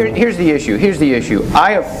 Here's the issue.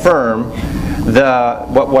 I affirm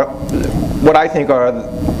what I think are,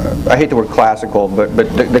 I hate the word classical, but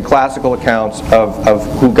the classical accounts of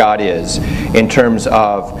who God is, in terms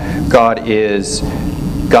of God is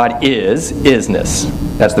isness.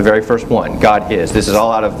 That's the very first one. God is. This is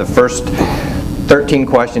all out of the first 13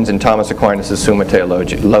 questions in Thomas Aquinas' Summa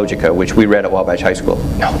Theologica, which we read at Wabash High School.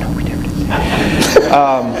 No, we didn't.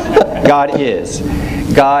 God is.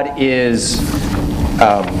 God is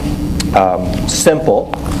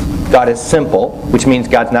simple. God is simple, which means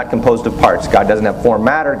God's not composed of parts. God doesn't have form,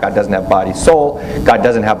 matter. God doesn't have body, soul. God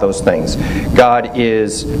doesn't have those things. God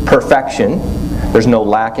is perfection. There's no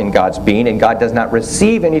lack in God's being, and God does not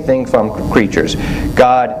receive anything from creatures.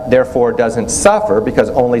 God, therefore, doesn't suffer, because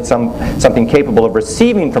only something capable of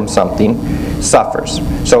receiving from something suffers.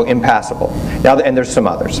 So, impassible. Now, and there's some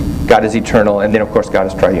others. God is eternal, and then, of course, God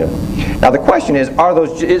is triune. Now, the question is,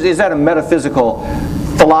 is that a metaphysical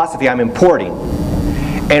philosophy I'm importing?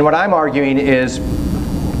 And what I'm arguing is,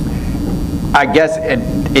 I guess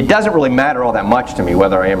it doesn't really matter all that much to me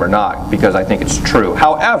whether I am or not, because I think it's true.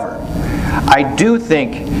 However, I do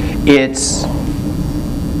think it's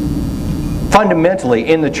fundamentally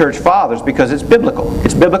in the Church Fathers because it's biblical.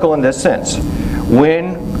 It's biblical in this sense.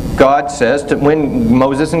 When God says, when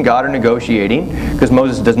Moses and God are negotiating, because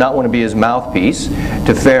Moses does not want to be his mouthpiece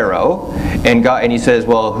to Pharaoh, and he says,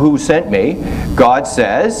 well, who sent me? God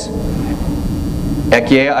says,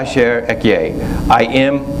 Ekye asher ekye. I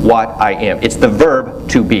am what I am. It's the verb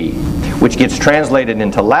to be, which gets translated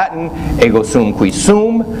into Latin, ego sum qui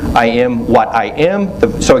sum. I am what I am.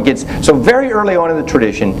 So very early on in the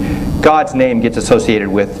tradition, God's name gets associated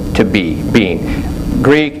with to be, being.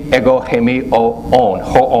 Greek, ego hemi o on,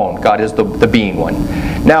 hoon. God is the being one.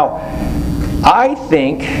 Now, I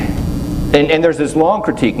think, and there's this long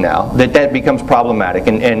critique now that becomes problematic,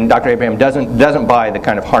 and Dr. Abraham doesn't buy the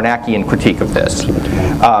kind of Harnackian critique of this,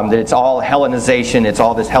 that it's all Hellenization, it's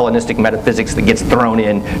all this Hellenistic metaphysics that gets thrown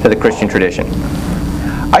into the Christian tradition.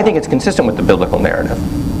 I think it's consistent with the biblical narrative,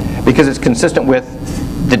 because it's consistent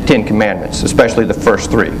with the Ten Commandments, especially the first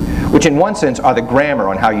three, which in one sense are the grammar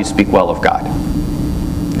on how you speak well of God.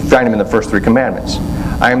 You find them in the first three commandments.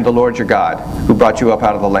 I am the Lord your God, who brought you up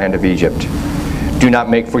out of the land of Egypt. Do not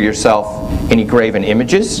make for yourself any graven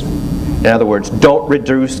images. In other words, don't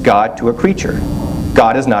reduce God to a creature.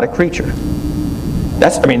 God is not a creature.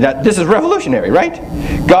 This is revolutionary, right?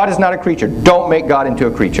 God is not a creature. Don't make God into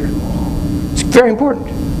a creature. It's very important.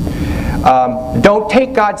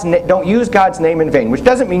 Don't use God's name in vain, which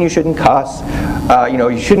doesn't mean you shouldn't cuss.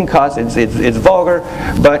 You shouldn't cuss. It's vulgar,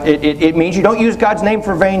 but it means you don't use God's name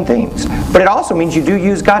for vain things. But it also means you do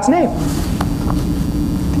use God's name.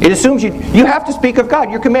 It assumes you have to speak of God.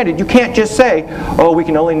 You're commanded. You can't just say, "Oh, we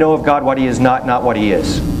can only know of God what He is not what He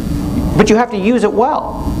is." But you have to use it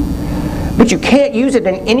well. But you can't use it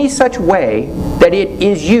in any such way that it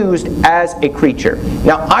is used as a creature.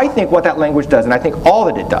 Now, I think what that language does, and I think all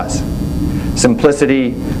that it does,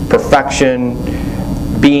 simplicity, perfection,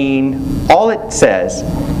 being, all it says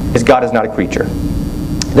is God is not a creature.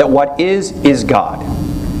 That what is God.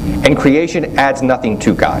 And creation adds nothing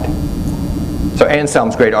to God. So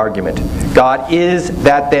Anselm's great argument, God is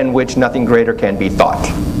that than which nothing greater can be thought.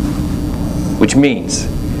 Which means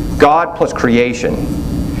God plus creation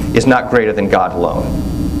is not greater than God alone.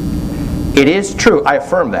 It is true, I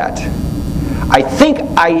affirm that. I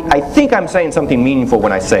think I'm saying something meaningful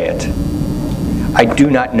when I say it. I do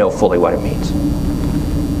not know fully what it means.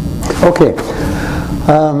 Okay.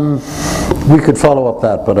 We could follow up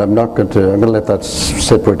that, but I'm not going to. I'm going to let that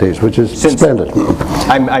sit where it is, which is splendid.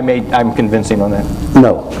 I'm convincing on that.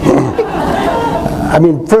 No. I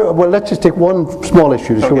mean, well, let's just take one small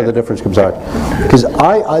issue to show where the difference comes out. Because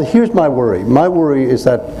here's my worry. My worry is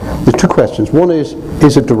that there's two questions. One is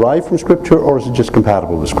it derived from Scripture or is it just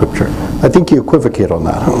compatible with Scripture? I think you equivocate on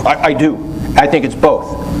that. I do. I think it's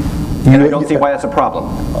both. And I don't see why that's a problem.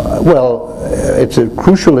 Well, it's a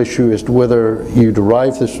crucial issue as to whether you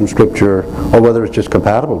derive this from Scripture or whether it's just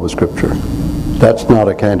compatible with Scripture. That's not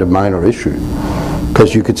a kind of minor issue.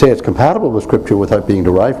 Because you could say it's compatible with Scripture without being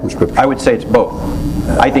derived from Scripture. I would say it's both.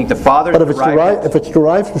 I think the Father But if it's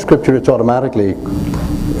derived from Scripture, it's automatically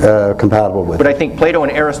compatible with it. But I think Plato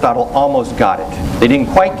and Aristotle almost got it. They didn't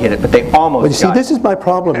quite get it, but they almost got it. You see, this is my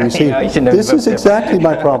problem. You see, this is exactly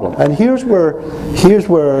my problem. And here's where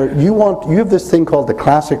you have this thing called the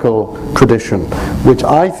classical tradition, which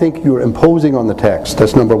I think you're imposing on the text.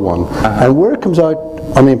 That's number one. And where it comes out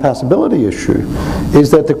on the impassibility issue is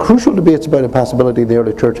that the crucial debates about impassibility in the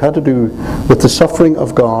early church had to do with the suffering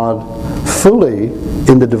of God fully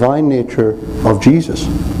in the divine nature of Jesus.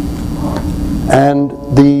 And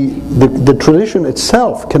the tradition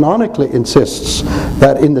itself canonically insists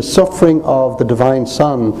that in the suffering of the divine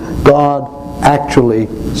Son, God actually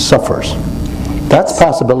suffers. That's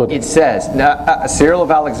possibility. It says, now, Cyril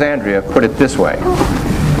of Alexandria put it this way: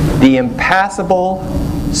 the impassible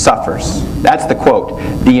suffers. That's the quote.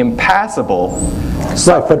 The impassible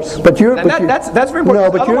suffers. Right, that's very important.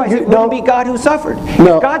 No, but otherwise, it wouldn't be God who suffered.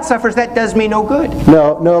 No. If God suffers, that does me no good.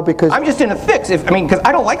 No, because I'm just in a fix. Because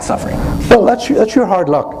I don't like suffering. Well, that's your hard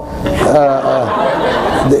luck.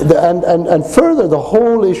 And further, the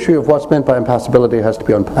whole issue of what's meant by impassibility has to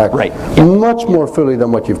be unpacked much more fully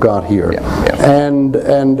than what you've got here. And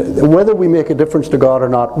whether we make a difference to God or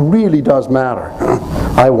not really does matter,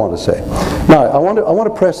 I want to say. Now, I want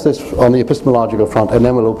to press this on the epistemological front, and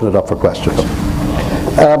then we'll open it up for questions.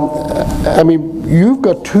 You've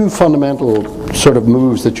got two fundamental sort of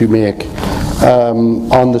moves that you make.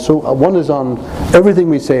 One is on everything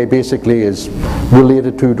we say basically is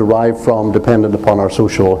related to, derived from, dependent upon our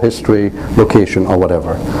social history, location, or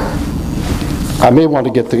whatever. I may want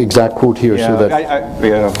to get the exact quote here so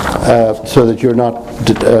that you're not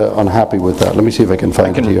unhappy with that. Let me see if I can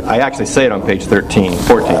find it here. I actually say it on page 14.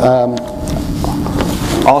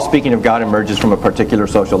 All speaking of God emerges from a particular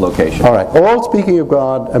social location. All right. All speaking of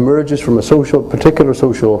God emerges from a particular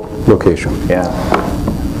social location. Yeah.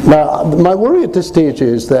 Now, my worry at this stage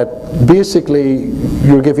is that basically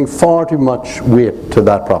you're giving far too much weight to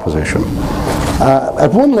that proposition.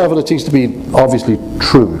 At one level, it seems to be obviously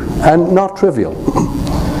true and not trivial.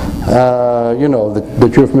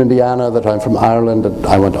 That you're from Indiana, that I'm from Ireland, that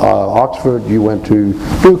I went to Oxford, you went to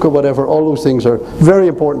Duke or whatever. All those things are very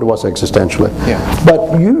important to us existentially. Yeah.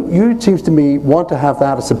 But you, it seems to me, want to have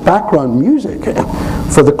that as a background music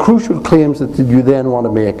for the crucial claims that you then want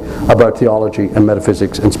to make about theology and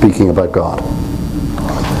metaphysics and speaking about God.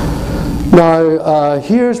 Now,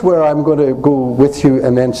 here's where I'm going to go with you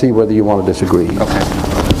and then see whether you want to disagree. Okay.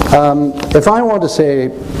 If I want to say,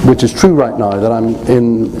 which is true right now, that I'm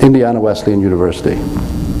in Indiana Wesleyan University,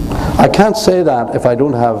 I can't say that if I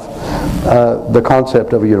don't have the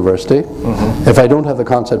concept of a university, if I don't have the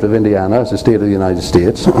concept of Indiana as a state of the United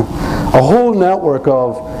States, a whole network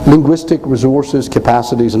of linguistic resources,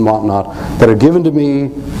 capacities, and whatnot that are given to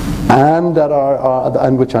me and that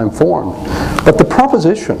and which I'm formed. But the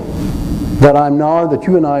proposition that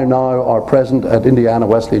you and I now are present at Indiana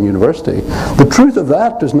Wesleyan University, the truth of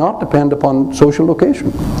that does not depend upon social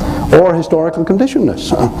location. or historical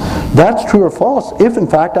conditionedness. That's true or false if in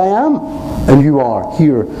fact I am and you are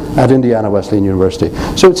here at Indiana Wesleyan University.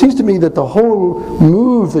 So it seems to me that the whole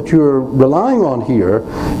move that you're relying on here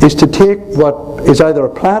is to take what is either a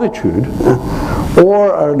platitude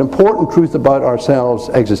or an important truth about ourselves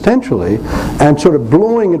existentially and sort of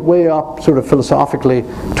blowing it way up sort of philosophically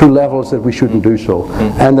to levels that we shouldn't do so.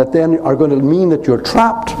 And that then are going to mean that you're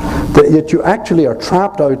trapped, that you actually are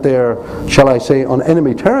trapped out there, shall I say, on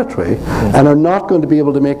enemy territory, and are not going to be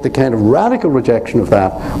able to make the kind of radical rejection of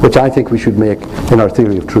that which I think we should make in our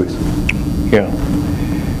theory of truth. Yeah.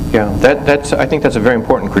 That's. I think that's a very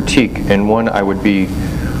important critique, and one I would be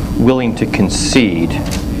willing to concede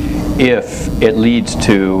if it leads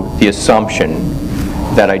to the assumption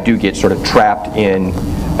that I do get sort of trapped in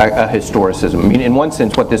a historicism. I mean, in one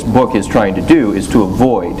sense, what this book is trying to do is to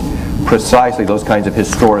avoid precisely those kinds of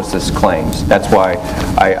historicist claims. That's why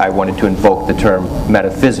I wanted to invoke the term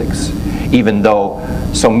metaphysics, even though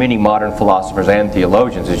so many modern philosophers and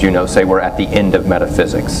theologians, as you know, say we're at the end of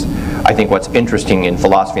metaphysics. I think what's interesting in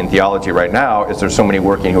philosophy and theology right now is there's so many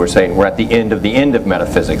working who are saying we're at the end of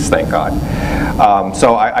metaphysics, thank God.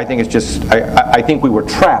 So I think it's just, I think we were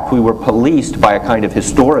trapped, we were policed by a kind of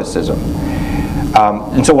historicism.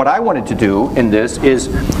 And so what I wanted to do in this is,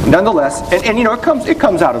 nonetheless, and you know, it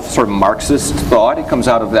comes out of sort of Marxist thought, it comes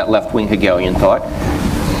out of that left-wing Hegelian thought.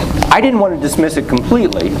 I didn't want to dismiss it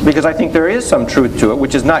completely, because I think there is some truth to it,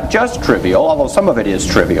 which is not just trivial, although some of it is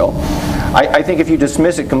trivial. I think if you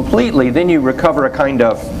dismiss it completely, then you recover a kind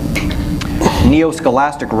of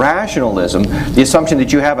neo-scholastic rationalism, the assumption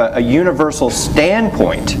that you have a universal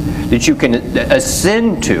standpoint that you can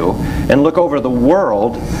ascend to and look over the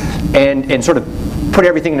world and sort of put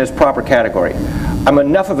everything in its proper category. I'm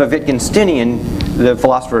enough of a Wittgensteinian. The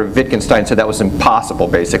philosopher Wittgenstein said that was impossible,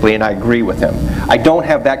 basically, and I agree with him. I don't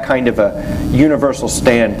have that kind of a universal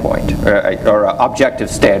standpoint, or objective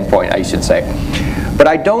standpoint, I should say. But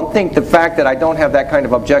I don't think the fact that I don't have that kind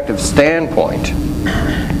of objective standpoint,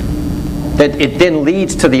 that it then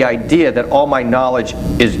leads to the idea that all my knowledge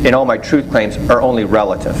is, and all my truth claims are only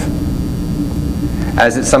relative.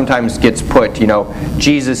 As it sometimes gets put, you know,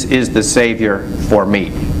 Jesus is the Savior for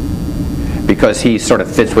me, because he sort of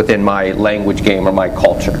fits within my language game or my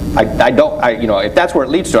culture. You know, if that's where it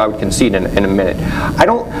leads to, I would concede in a minute.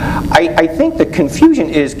 I think the confusion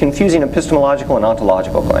is confusing epistemological and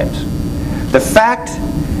ontological claims. The fact,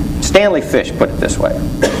 Stanley Fish put it this way,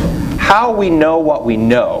 how we know what we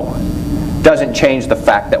know doesn't change the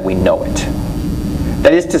fact that we know it.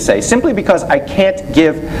 That is to say, simply because I can't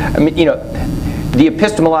give, I mean, you know, the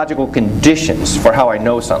epistemological conditions for how I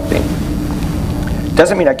know something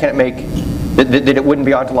doesn't mean I can't make that it wouldn't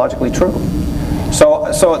be ontologically true. So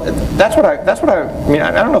that's what I mean.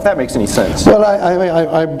 I don't know if that makes any sense. Well,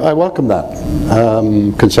 I welcome that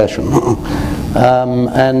concession,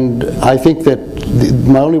 and I think that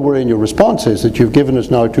my only worry in your response is that you've given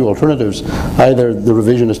us now two alternatives: either the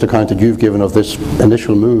revisionist account that you've given of this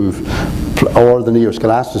initial move, or the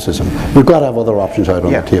neo-scholasticism. We've got to have other options out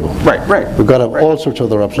on the table. Right. We've got to have all sorts of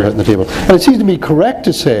other options out on the table. And it seems to me correct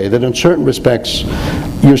to say that in certain respects,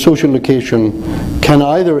 your social location can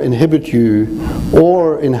either inhibit you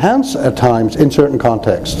or enhance at times, in certain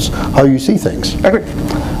contexts, how you see things. I agree.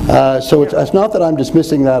 So it's not that I'm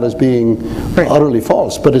dismissing that as being utterly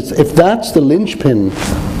false, but if that's the linchpin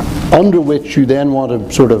under which you then want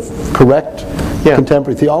to sort of correct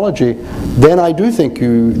contemporary theology, then I do think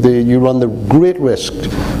you run the great risk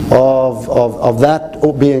of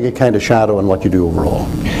that being a kind of shadow in what you do overall.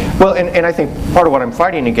 Well, and I think part of what I'm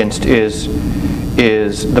fighting against is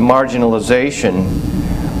the marginalization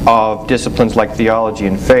of disciplines like theology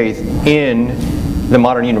and faith in the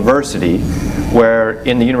modern university, where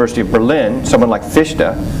in the University of Berlin, someone like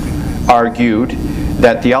Fichte argued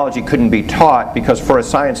that theology couldn't be taught because for a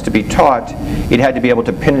science to be taught, it had to be able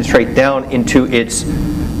to penetrate down into its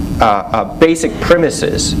basic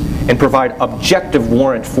premises and provide objective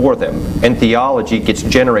warrant for them, and theology gets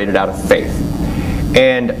generated out of faith.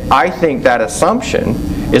 And I think that assumption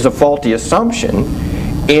is a faulty assumption,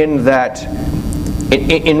 in that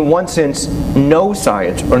in one sense no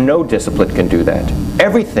science or no discipline can do that.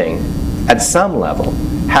 Everything at some level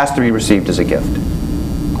has to be received as a gift.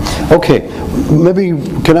 Okay, maybe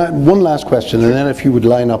one last question, and then if you would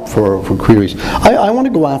line up for queries. I want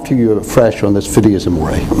to go after you afresh on this fideism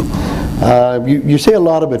worry. You say a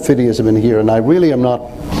lot about fideism in here, and I really am not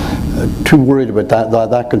too worried about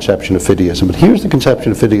that conception of fideism. But here's the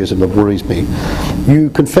conception of fideism that worries me. You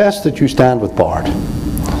confess that you stand with Bard,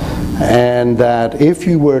 and that if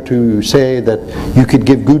you were to say that you could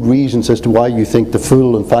give good reasons as to why you think the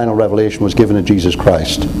full and final revelation was given in Jesus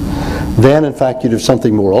Christ, then in fact you'd have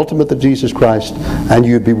something more ultimate than Jesus Christ, and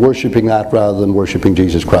you'd be worshipping that rather than worshipping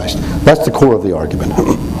Jesus Christ. That's the core of the argument.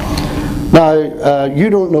 Now, you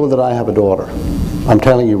don't know that I have a daughter. I'm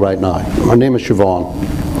telling you right now. Her name is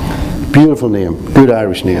Siobhan. Beautiful name, good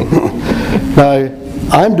Irish name. Now,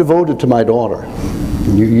 I'm devoted to my daughter.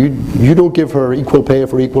 You don't give her equal pay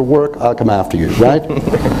for equal work, I'll come after you, right?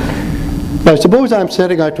 Now, suppose I'm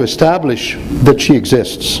setting out to establish that she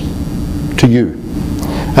exists to you.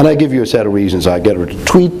 And I give you a set of reasons. I get her to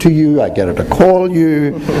tweet to you, I get her to call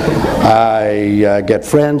you, I get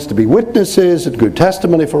friends to be witnesses and good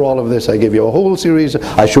testimony for all of this. I give you a whole series,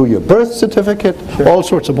 I show you a birth certificate, all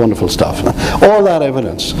sorts of wonderful stuff. All that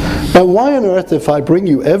evidence. Now why on earth, if I bring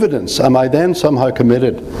you evidence, am I then somehow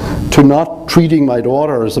committed to not treating my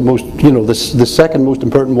daughter as the most, the second most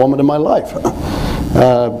important woman in my life?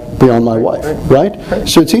 Beyond my wife, right?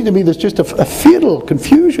 So it seems to me there's just a fatal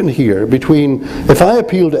confusion here between, if I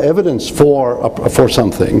appeal to evidence for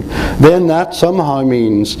something, then that somehow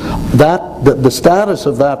means that the status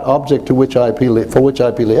of that object for which I appeal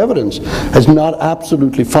the evidence is not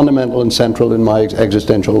absolutely fundamental and central in my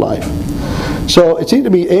existential life. So it seems to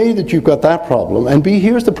me, A, that you've got that problem, and B,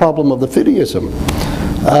 here's the problem of the fideism.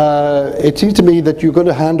 It seems to me that you're going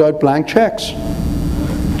to hand out blank checks.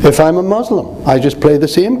 If I'm a Muslim, I just play the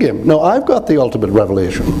same game. No, I've got the ultimate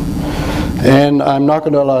revelation. And I'm not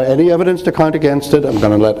going to allow any evidence to count against it. I'm going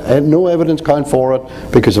to let no evidence count for it,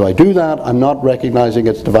 because if I do that, I'm not recognizing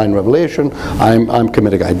its divine revelation. I'm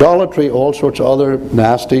committing idolatry, all sorts of other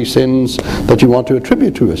nasty sins that you want to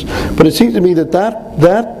attribute to us. But it seems to me that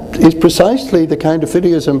is precisely the kind of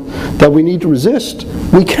fideism that we need to resist.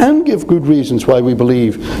 We can give good reasons why we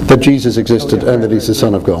believe that Jesus existed and that he's the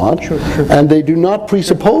Son of God. And they do not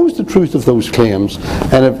presuppose the truth of those claims.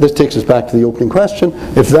 And if this takes us back to the opening question,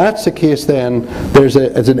 if that's the case, then there's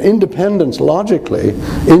an independence logically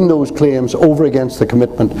in those claims over against the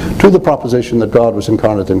commitment to the proposition that God was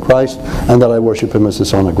incarnate in Christ and that I worship him as the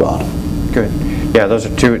Son of God. Good. Yeah, those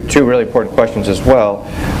are two really important questions as well.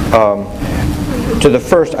 To the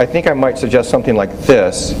first, I think I might suggest something like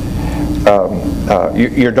this.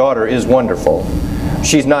 Your daughter is wonderful.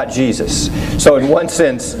 She's not Jesus. So in one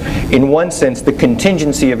sense, the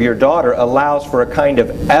contingency of your daughter allows for a kind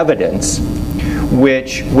of evidence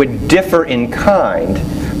which would differ in kind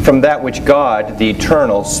from that which God, the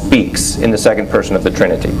Eternal, speaks in the second person of the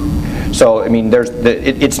Trinity. So I mean, there's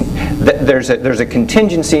a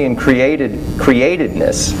contingency in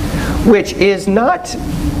createdness, which is not.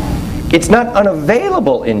 It's not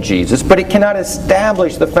unavailable in Jesus, but it cannot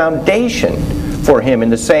establish the foundation for him in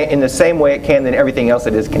the same way it can in everything else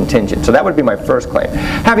that is contingent. So that would be my first claim.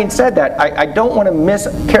 Having said that, I don't want to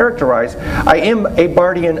mischaracterize. I am a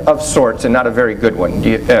Bardian of sorts, and not a very good one.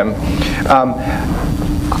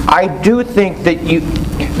 I do think that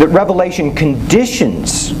Revelation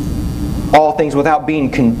conditions all things without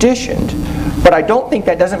being conditioned, but I don't think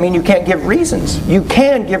that doesn't mean you can't give reasons. You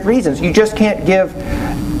can give reasons. You just can't give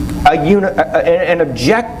an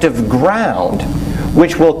objective ground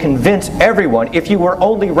which will convince everyone. If you were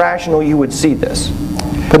only rational, you would see this.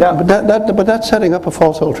 But that's setting up a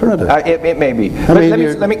false alternative. It may be.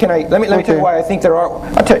 Let me tell you why I think there are.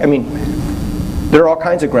 There are all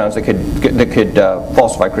kinds of grounds that could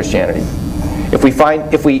falsify Christianity. If we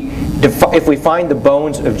find the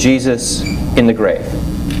bones of Jesus in the grave,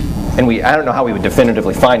 and I don't know how we would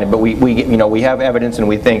definitively find him, but we have evidence, and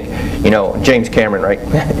we think, James Cameron, right,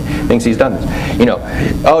 thinks he's done this.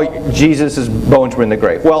 Jesus' bones were in the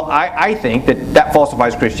grave. Well, I think that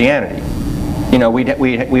falsifies Christianity.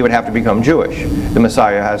 We would have to become Jewish. The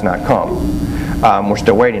Messiah has not come. We're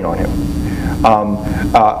still waiting on him.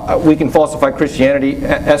 We can falsify Christianity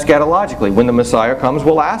eschatologically. When the Messiah comes,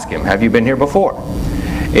 we'll ask him, have you been here before?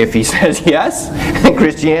 If he says yes, then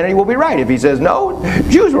Christianity will be right. If he says no,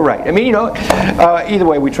 Jews were right. Either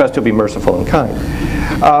way, we trust he'll be merciful and kind.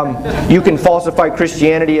 You can falsify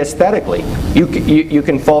Christianity aesthetically. You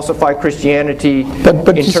can falsify Christianity.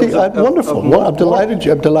 But you see, wonderful. I'm delighted.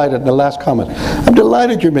 I'm delighted. The last comment. I'm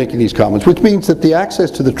delighted you're making these comments, which means that the access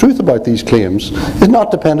to the truth about these claims is not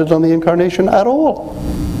dependent on the incarnation at all.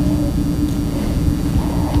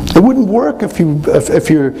 It wouldn't work if the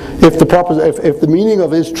meaning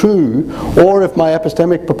of is true, or if my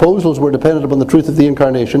epistemic proposals were dependent upon the truth of the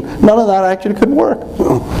incarnation. None of that actually could work.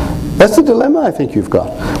 That's the dilemma I think you've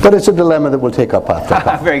got. But it's a dilemma that we'll take up after.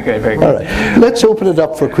 Very good, very good. All right. Let's open it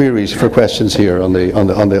up for queries, for questions here on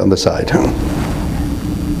the side.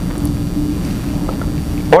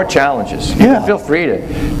 Or challenges. Yeah. Feel free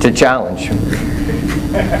to challenge.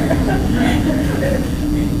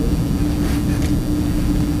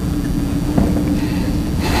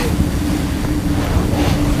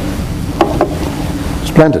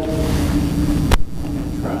 Splendid.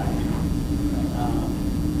 Try.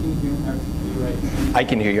 Can you hear me? Are you right? I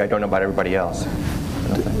can hear you. I don't know about everybody else.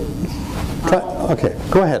 Okay,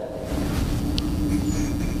 go ahead.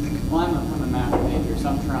 Well, I'm a math major, so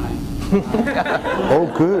I'm trying. Oh,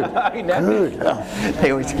 good. Good.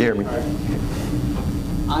 They always scare me.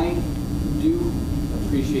 I do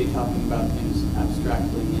appreciate talking about things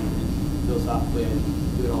abstractly and philosophically. I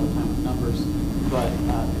do it all the time with numbers. But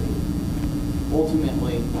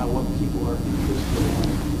ultimately, what people are interested in,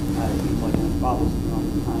 it seems like it bothers me all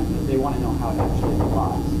the time, but they want to know how it actually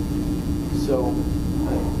applies. So,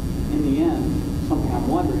 in the end, something I'm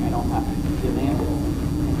wondering, I don't have to demand it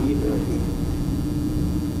either.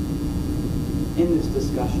 In this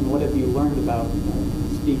discussion, what have you learned about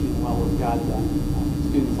speaking well of God then?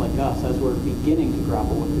 Students like us, as we're beginning to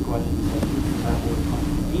grapple with the questions that you can grapple with much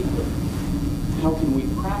deeply, how can we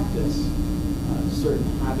practice certain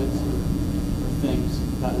habits or things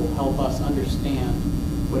that will help us understand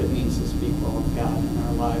what it means to speak well of God in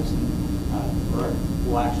our lives, and or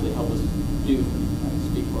will actually help us do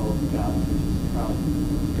speak well of God, which is probably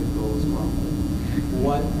a good goal as well.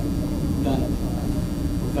 What then,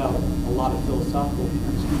 without a lot of philosophical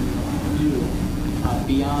terms, can we do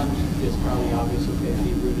beyond just probably obvious, okay,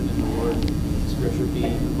 be rooted in the Word, Scripture, be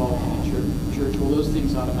involved in the church? Will those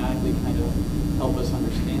things automatically kind of help us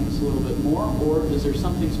understand this a little bit more, or is there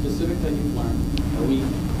something specific that you've learned that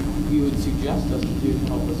you would suggest us to do to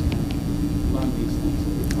help us kind of learn these things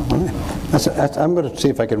that you're talking about? I'm going to see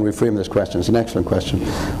if I can reframe this question. It's an excellent question.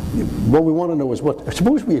 What we want to know is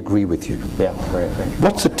suppose we agree with you. Yeah, right.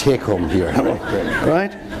 What's the take home here?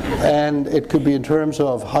 Right? And it could be in terms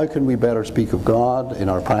of how can we better speak of God in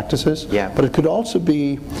our practices. Yeah. But it could also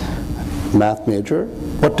be math major.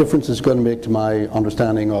 What difference is it going to make to my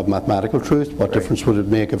understanding of mathematical truth? What difference would it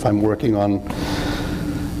make if I'm working on,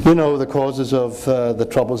 the causes of the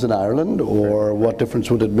troubles in Ireland? Or what difference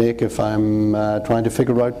would it make if I'm trying to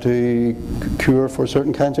figure out the cure for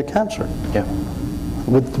certain kinds of cancer? Yeah.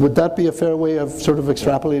 Would that be a fair way of sort of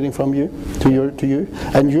extrapolating from you to you?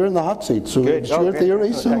 And you're in the hot seat, so it's your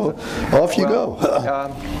theory, so off you go.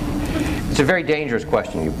 It's a very dangerous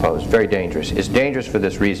question you posed, very dangerous. It's dangerous for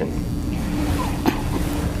this reason.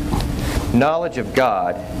 Knowledge of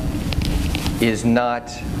God is not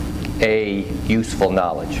a useful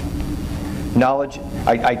knowledge. Knowledge,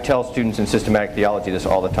 I tell students in systematic theology this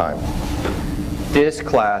all the time. This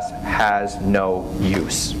class has no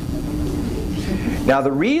use. Now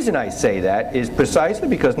the reason I say that is precisely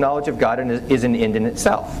because knowledge of God is an end in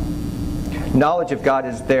itself. Knowledge of God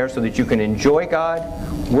is there so that you can enjoy God,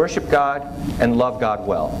 worship God, and love God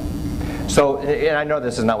well. So, and I know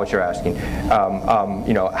this is not what you're asking,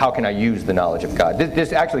 how can I use the knowledge of God?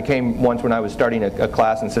 This actually came once when I was starting a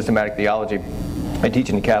class in systematic theology. I teach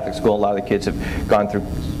in a Catholic school. A lot of the kids have gone through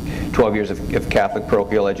 12 years of Catholic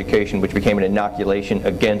parochial education, which became an inoculation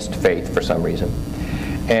against faith for some reason.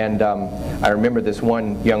 And I remember this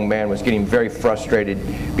one young man was getting very frustrated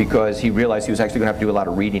because he realized he was actually going to have to do a lot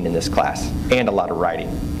of reading in this class and a lot of writing.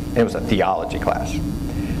 And it was a theology class.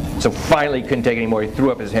 So finally he couldn't take it anymore. He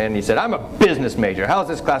threw up his hand and he said, "I'm a business major. How is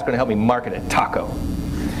this class going to help me market a taco?"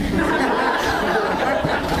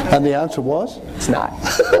 And the answer was? It's not.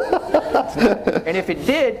 And if it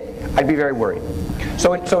did, I'd be very worried.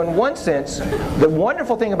 So in one sense, the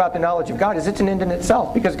wonderful thing about the knowledge of God is it's an end in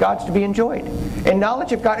itself, because God's to be enjoyed. And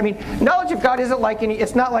knowledge of God, knowledge of God isn't like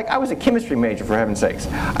it's not like I was a chemistry major, for heaven's sakes.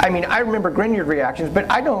 I remember Grignard reactions, but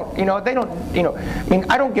I don't,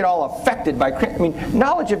 I don't get all affected by,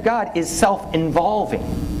 knowledge of God is self-involving.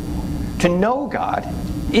 To know God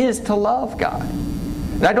is to love God.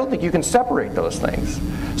 And I don't think you can separate those things.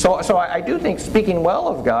 So I do think speaking well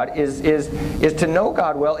of God is to know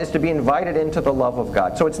God well, is to be invited into the love of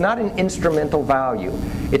God. So it's not an instrumental value.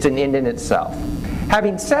 It's an end in itself.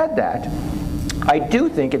 Having said that, I do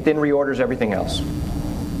think it then reorders everything else.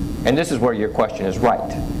 And this is where your question is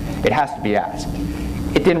right. It has to be asked.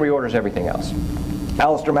 It then reorders everything else.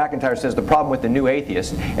 Alistair McIntyre says the problem with the new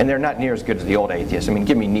atheists, and they're not near as good as the old atheists.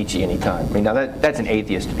 Give me Nietzsche anytime. Now that's an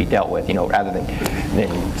atheist to be dealt with, rather than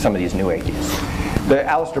some of these new atheists.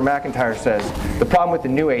 Alistair McIntyre says the problem with the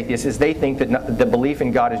new atheists is they think that the belief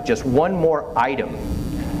in God is just one more item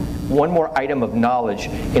of knowledge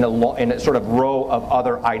in a sort of row of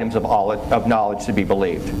other items of knowledge to be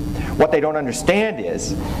believed. What they don't understand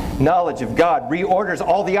is knowledge of God reorders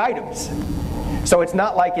all the items. So it's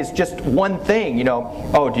not like it's just one thing,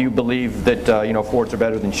 do you believe that Fords are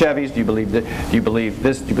better than Chevys? Do you believe that? Do you believe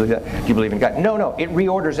this? Do you believe that? Do you believe in God? No, it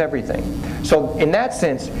reorders everything. So in that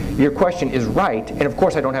sense, your question is right, and of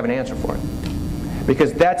course I don't have an answer for it.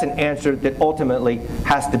 because that's an answer that ultimately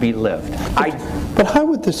has to be lived. But how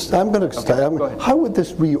would this, I'm going to Okay, go ahead. how would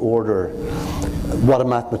this reorder what a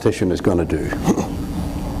mathematician is going to do?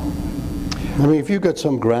 I mean, if you've got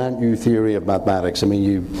some grand new theory of mathematics, I mean,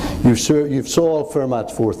 you've solved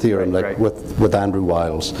Fermat's fourth theorem, Right, like right. with Andrew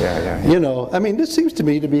Wiles. Yeah. You know, I mean, this seems to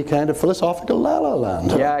me to be kind of philosophical la-la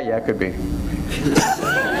land. Yeah, it could be.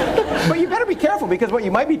 But you better be careful, because what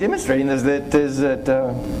you might be demonstrating is that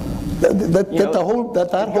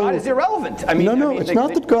God is irrelevant. I mean, it's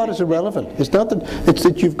not that God is irrelevant. It's not that. It's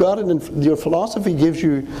that you've got your philosophy gives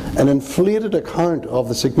you an inflated account of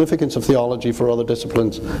the significance of theology for other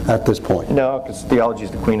disciplines at this point. No, because theology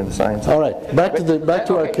is the queen of the sciences. All right, back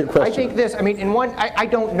to our question. I think this. I mean, I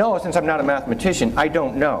don't know, since I'm not a mathematician. I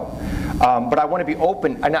don't know, but I want to be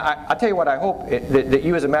open. And I'll tell you what I hope that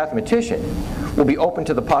you, as a mathematician, will be open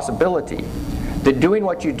to the possibility that doing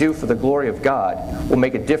what you do for the glory of God will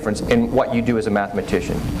make a difference in what you do as a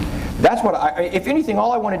mathematician. That's what if anything,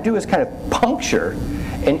 all I want to do is kind of puncture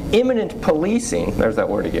an imminent policing, there's that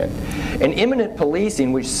word again, an imminent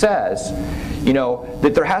policing which says,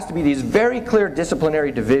 that there has to be these very clear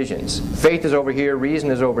disciplinary divisions. Faith is over here,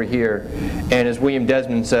 reason is over here, and as William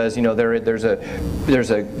Desmond says, there's a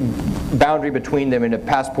boundary between them, and a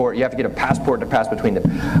passport. You have to get a passport to pass between them.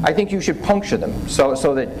 I think you should puncture them I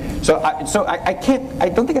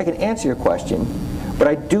don't think I can answer your question, but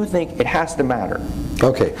I do think it has to matter.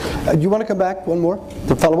 Okay, do you want to come back one more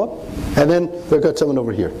to follow up, and then we've got someone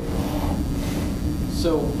over here.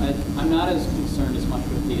 So I'm not as concerned as much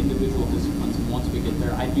with the individual disciplines, and once we get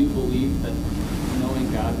there, I do believe that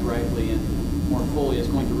knowing God rightly and more fully is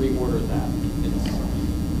going to reorder that. It's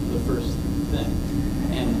the first thing.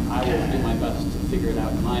 And I will do my best to figure it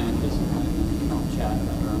out in my own discipline, and I'll chat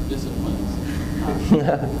about our own disciplines.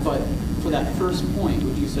 But for that first point,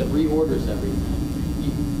 which you said reorders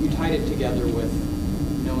everything, you tied it together with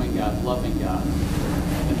knowing God, loving God,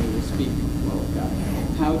 and we will speak well of God.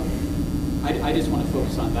 I just want to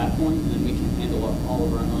focus on that point, and then we can handle all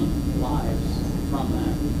of our own lives from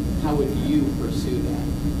that. How would you pursue that?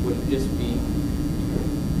 Would it just be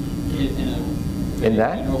in a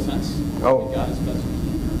general sense? Oh. God is best we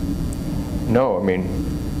can? No, I mean,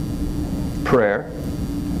 prayer,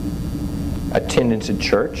 attendance at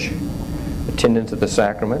church, attendance at the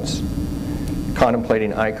sacraments,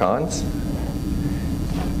 contemplating icons,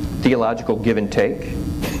 theological give and take,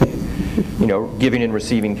 giving and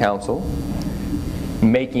receiving counsel,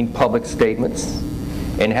 making public statements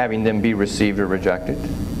and having them be received or rejected,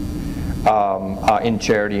 in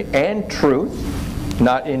charity and truth,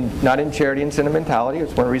 not in charity and sentimentality.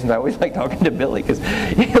 It's one of the reasons I always like talking to Billy, because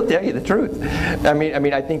he'll tell you the truth.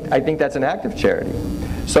 I think that's an act of charity.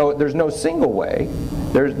 So there's no single way.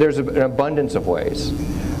 There's an abundance of ways,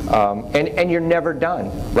 and you're never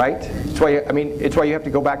done, right? It's why you have to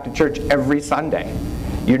go back to church every Sunday.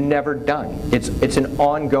 You're never done. It's an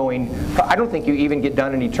ongoing. I don't think you even get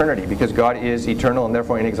done in eternity, because God is eternal and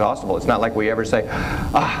therefore inexhaustible. It's not like we ever say,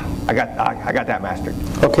 I got that mastered.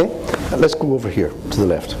 Okay, let's go over here to the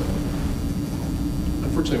left.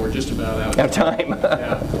 Unfortunately, we're just about out Have time.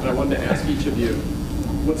 Yeah, but I wanted to ask each of you,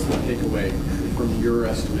 what's the takeaway from your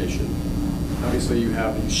estimation? Obviously, you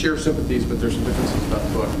share sympathies, but there's some differences about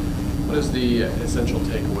the book. What is the essential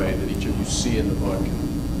takeaway that each of you see in the book?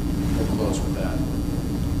 We'll close with that.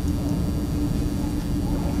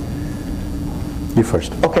 You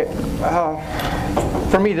first. Okay.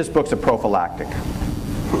 For me, this book's a prophylactic.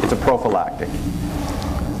 It's a prophylactic,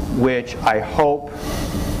 which I hope,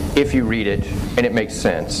 if you read it and it makes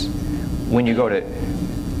sense, when you go to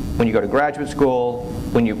graduate school,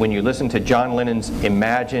 when you listen to John Lennon's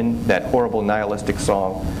 "Imagine," that horrible nihilistic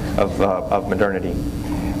song of modernity,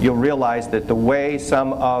 you'll realize that the way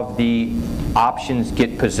some of the options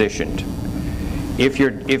get positioned, if you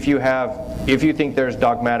think there's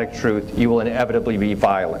dogmatic truth, you will inevitably be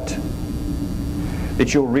violent.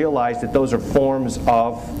 That you'll realize that those are forms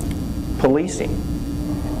of policing,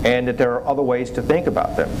 and that there are other ways to think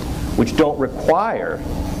about them, which don't require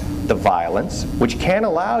the violence, which can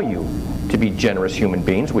allow you to be generous human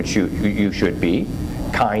beings, which you should be,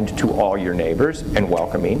 kind to all your neighbors and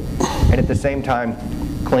welcoming, and at the same time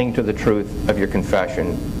cling to the truth of your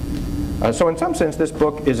confession. So in some sense, this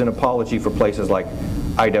book is an apology for places like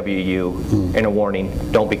IWU and a warning: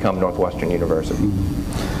 don't become Northwestern University.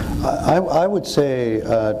 I would say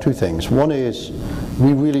two things. One is,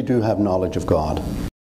 we really do have knowledge of God.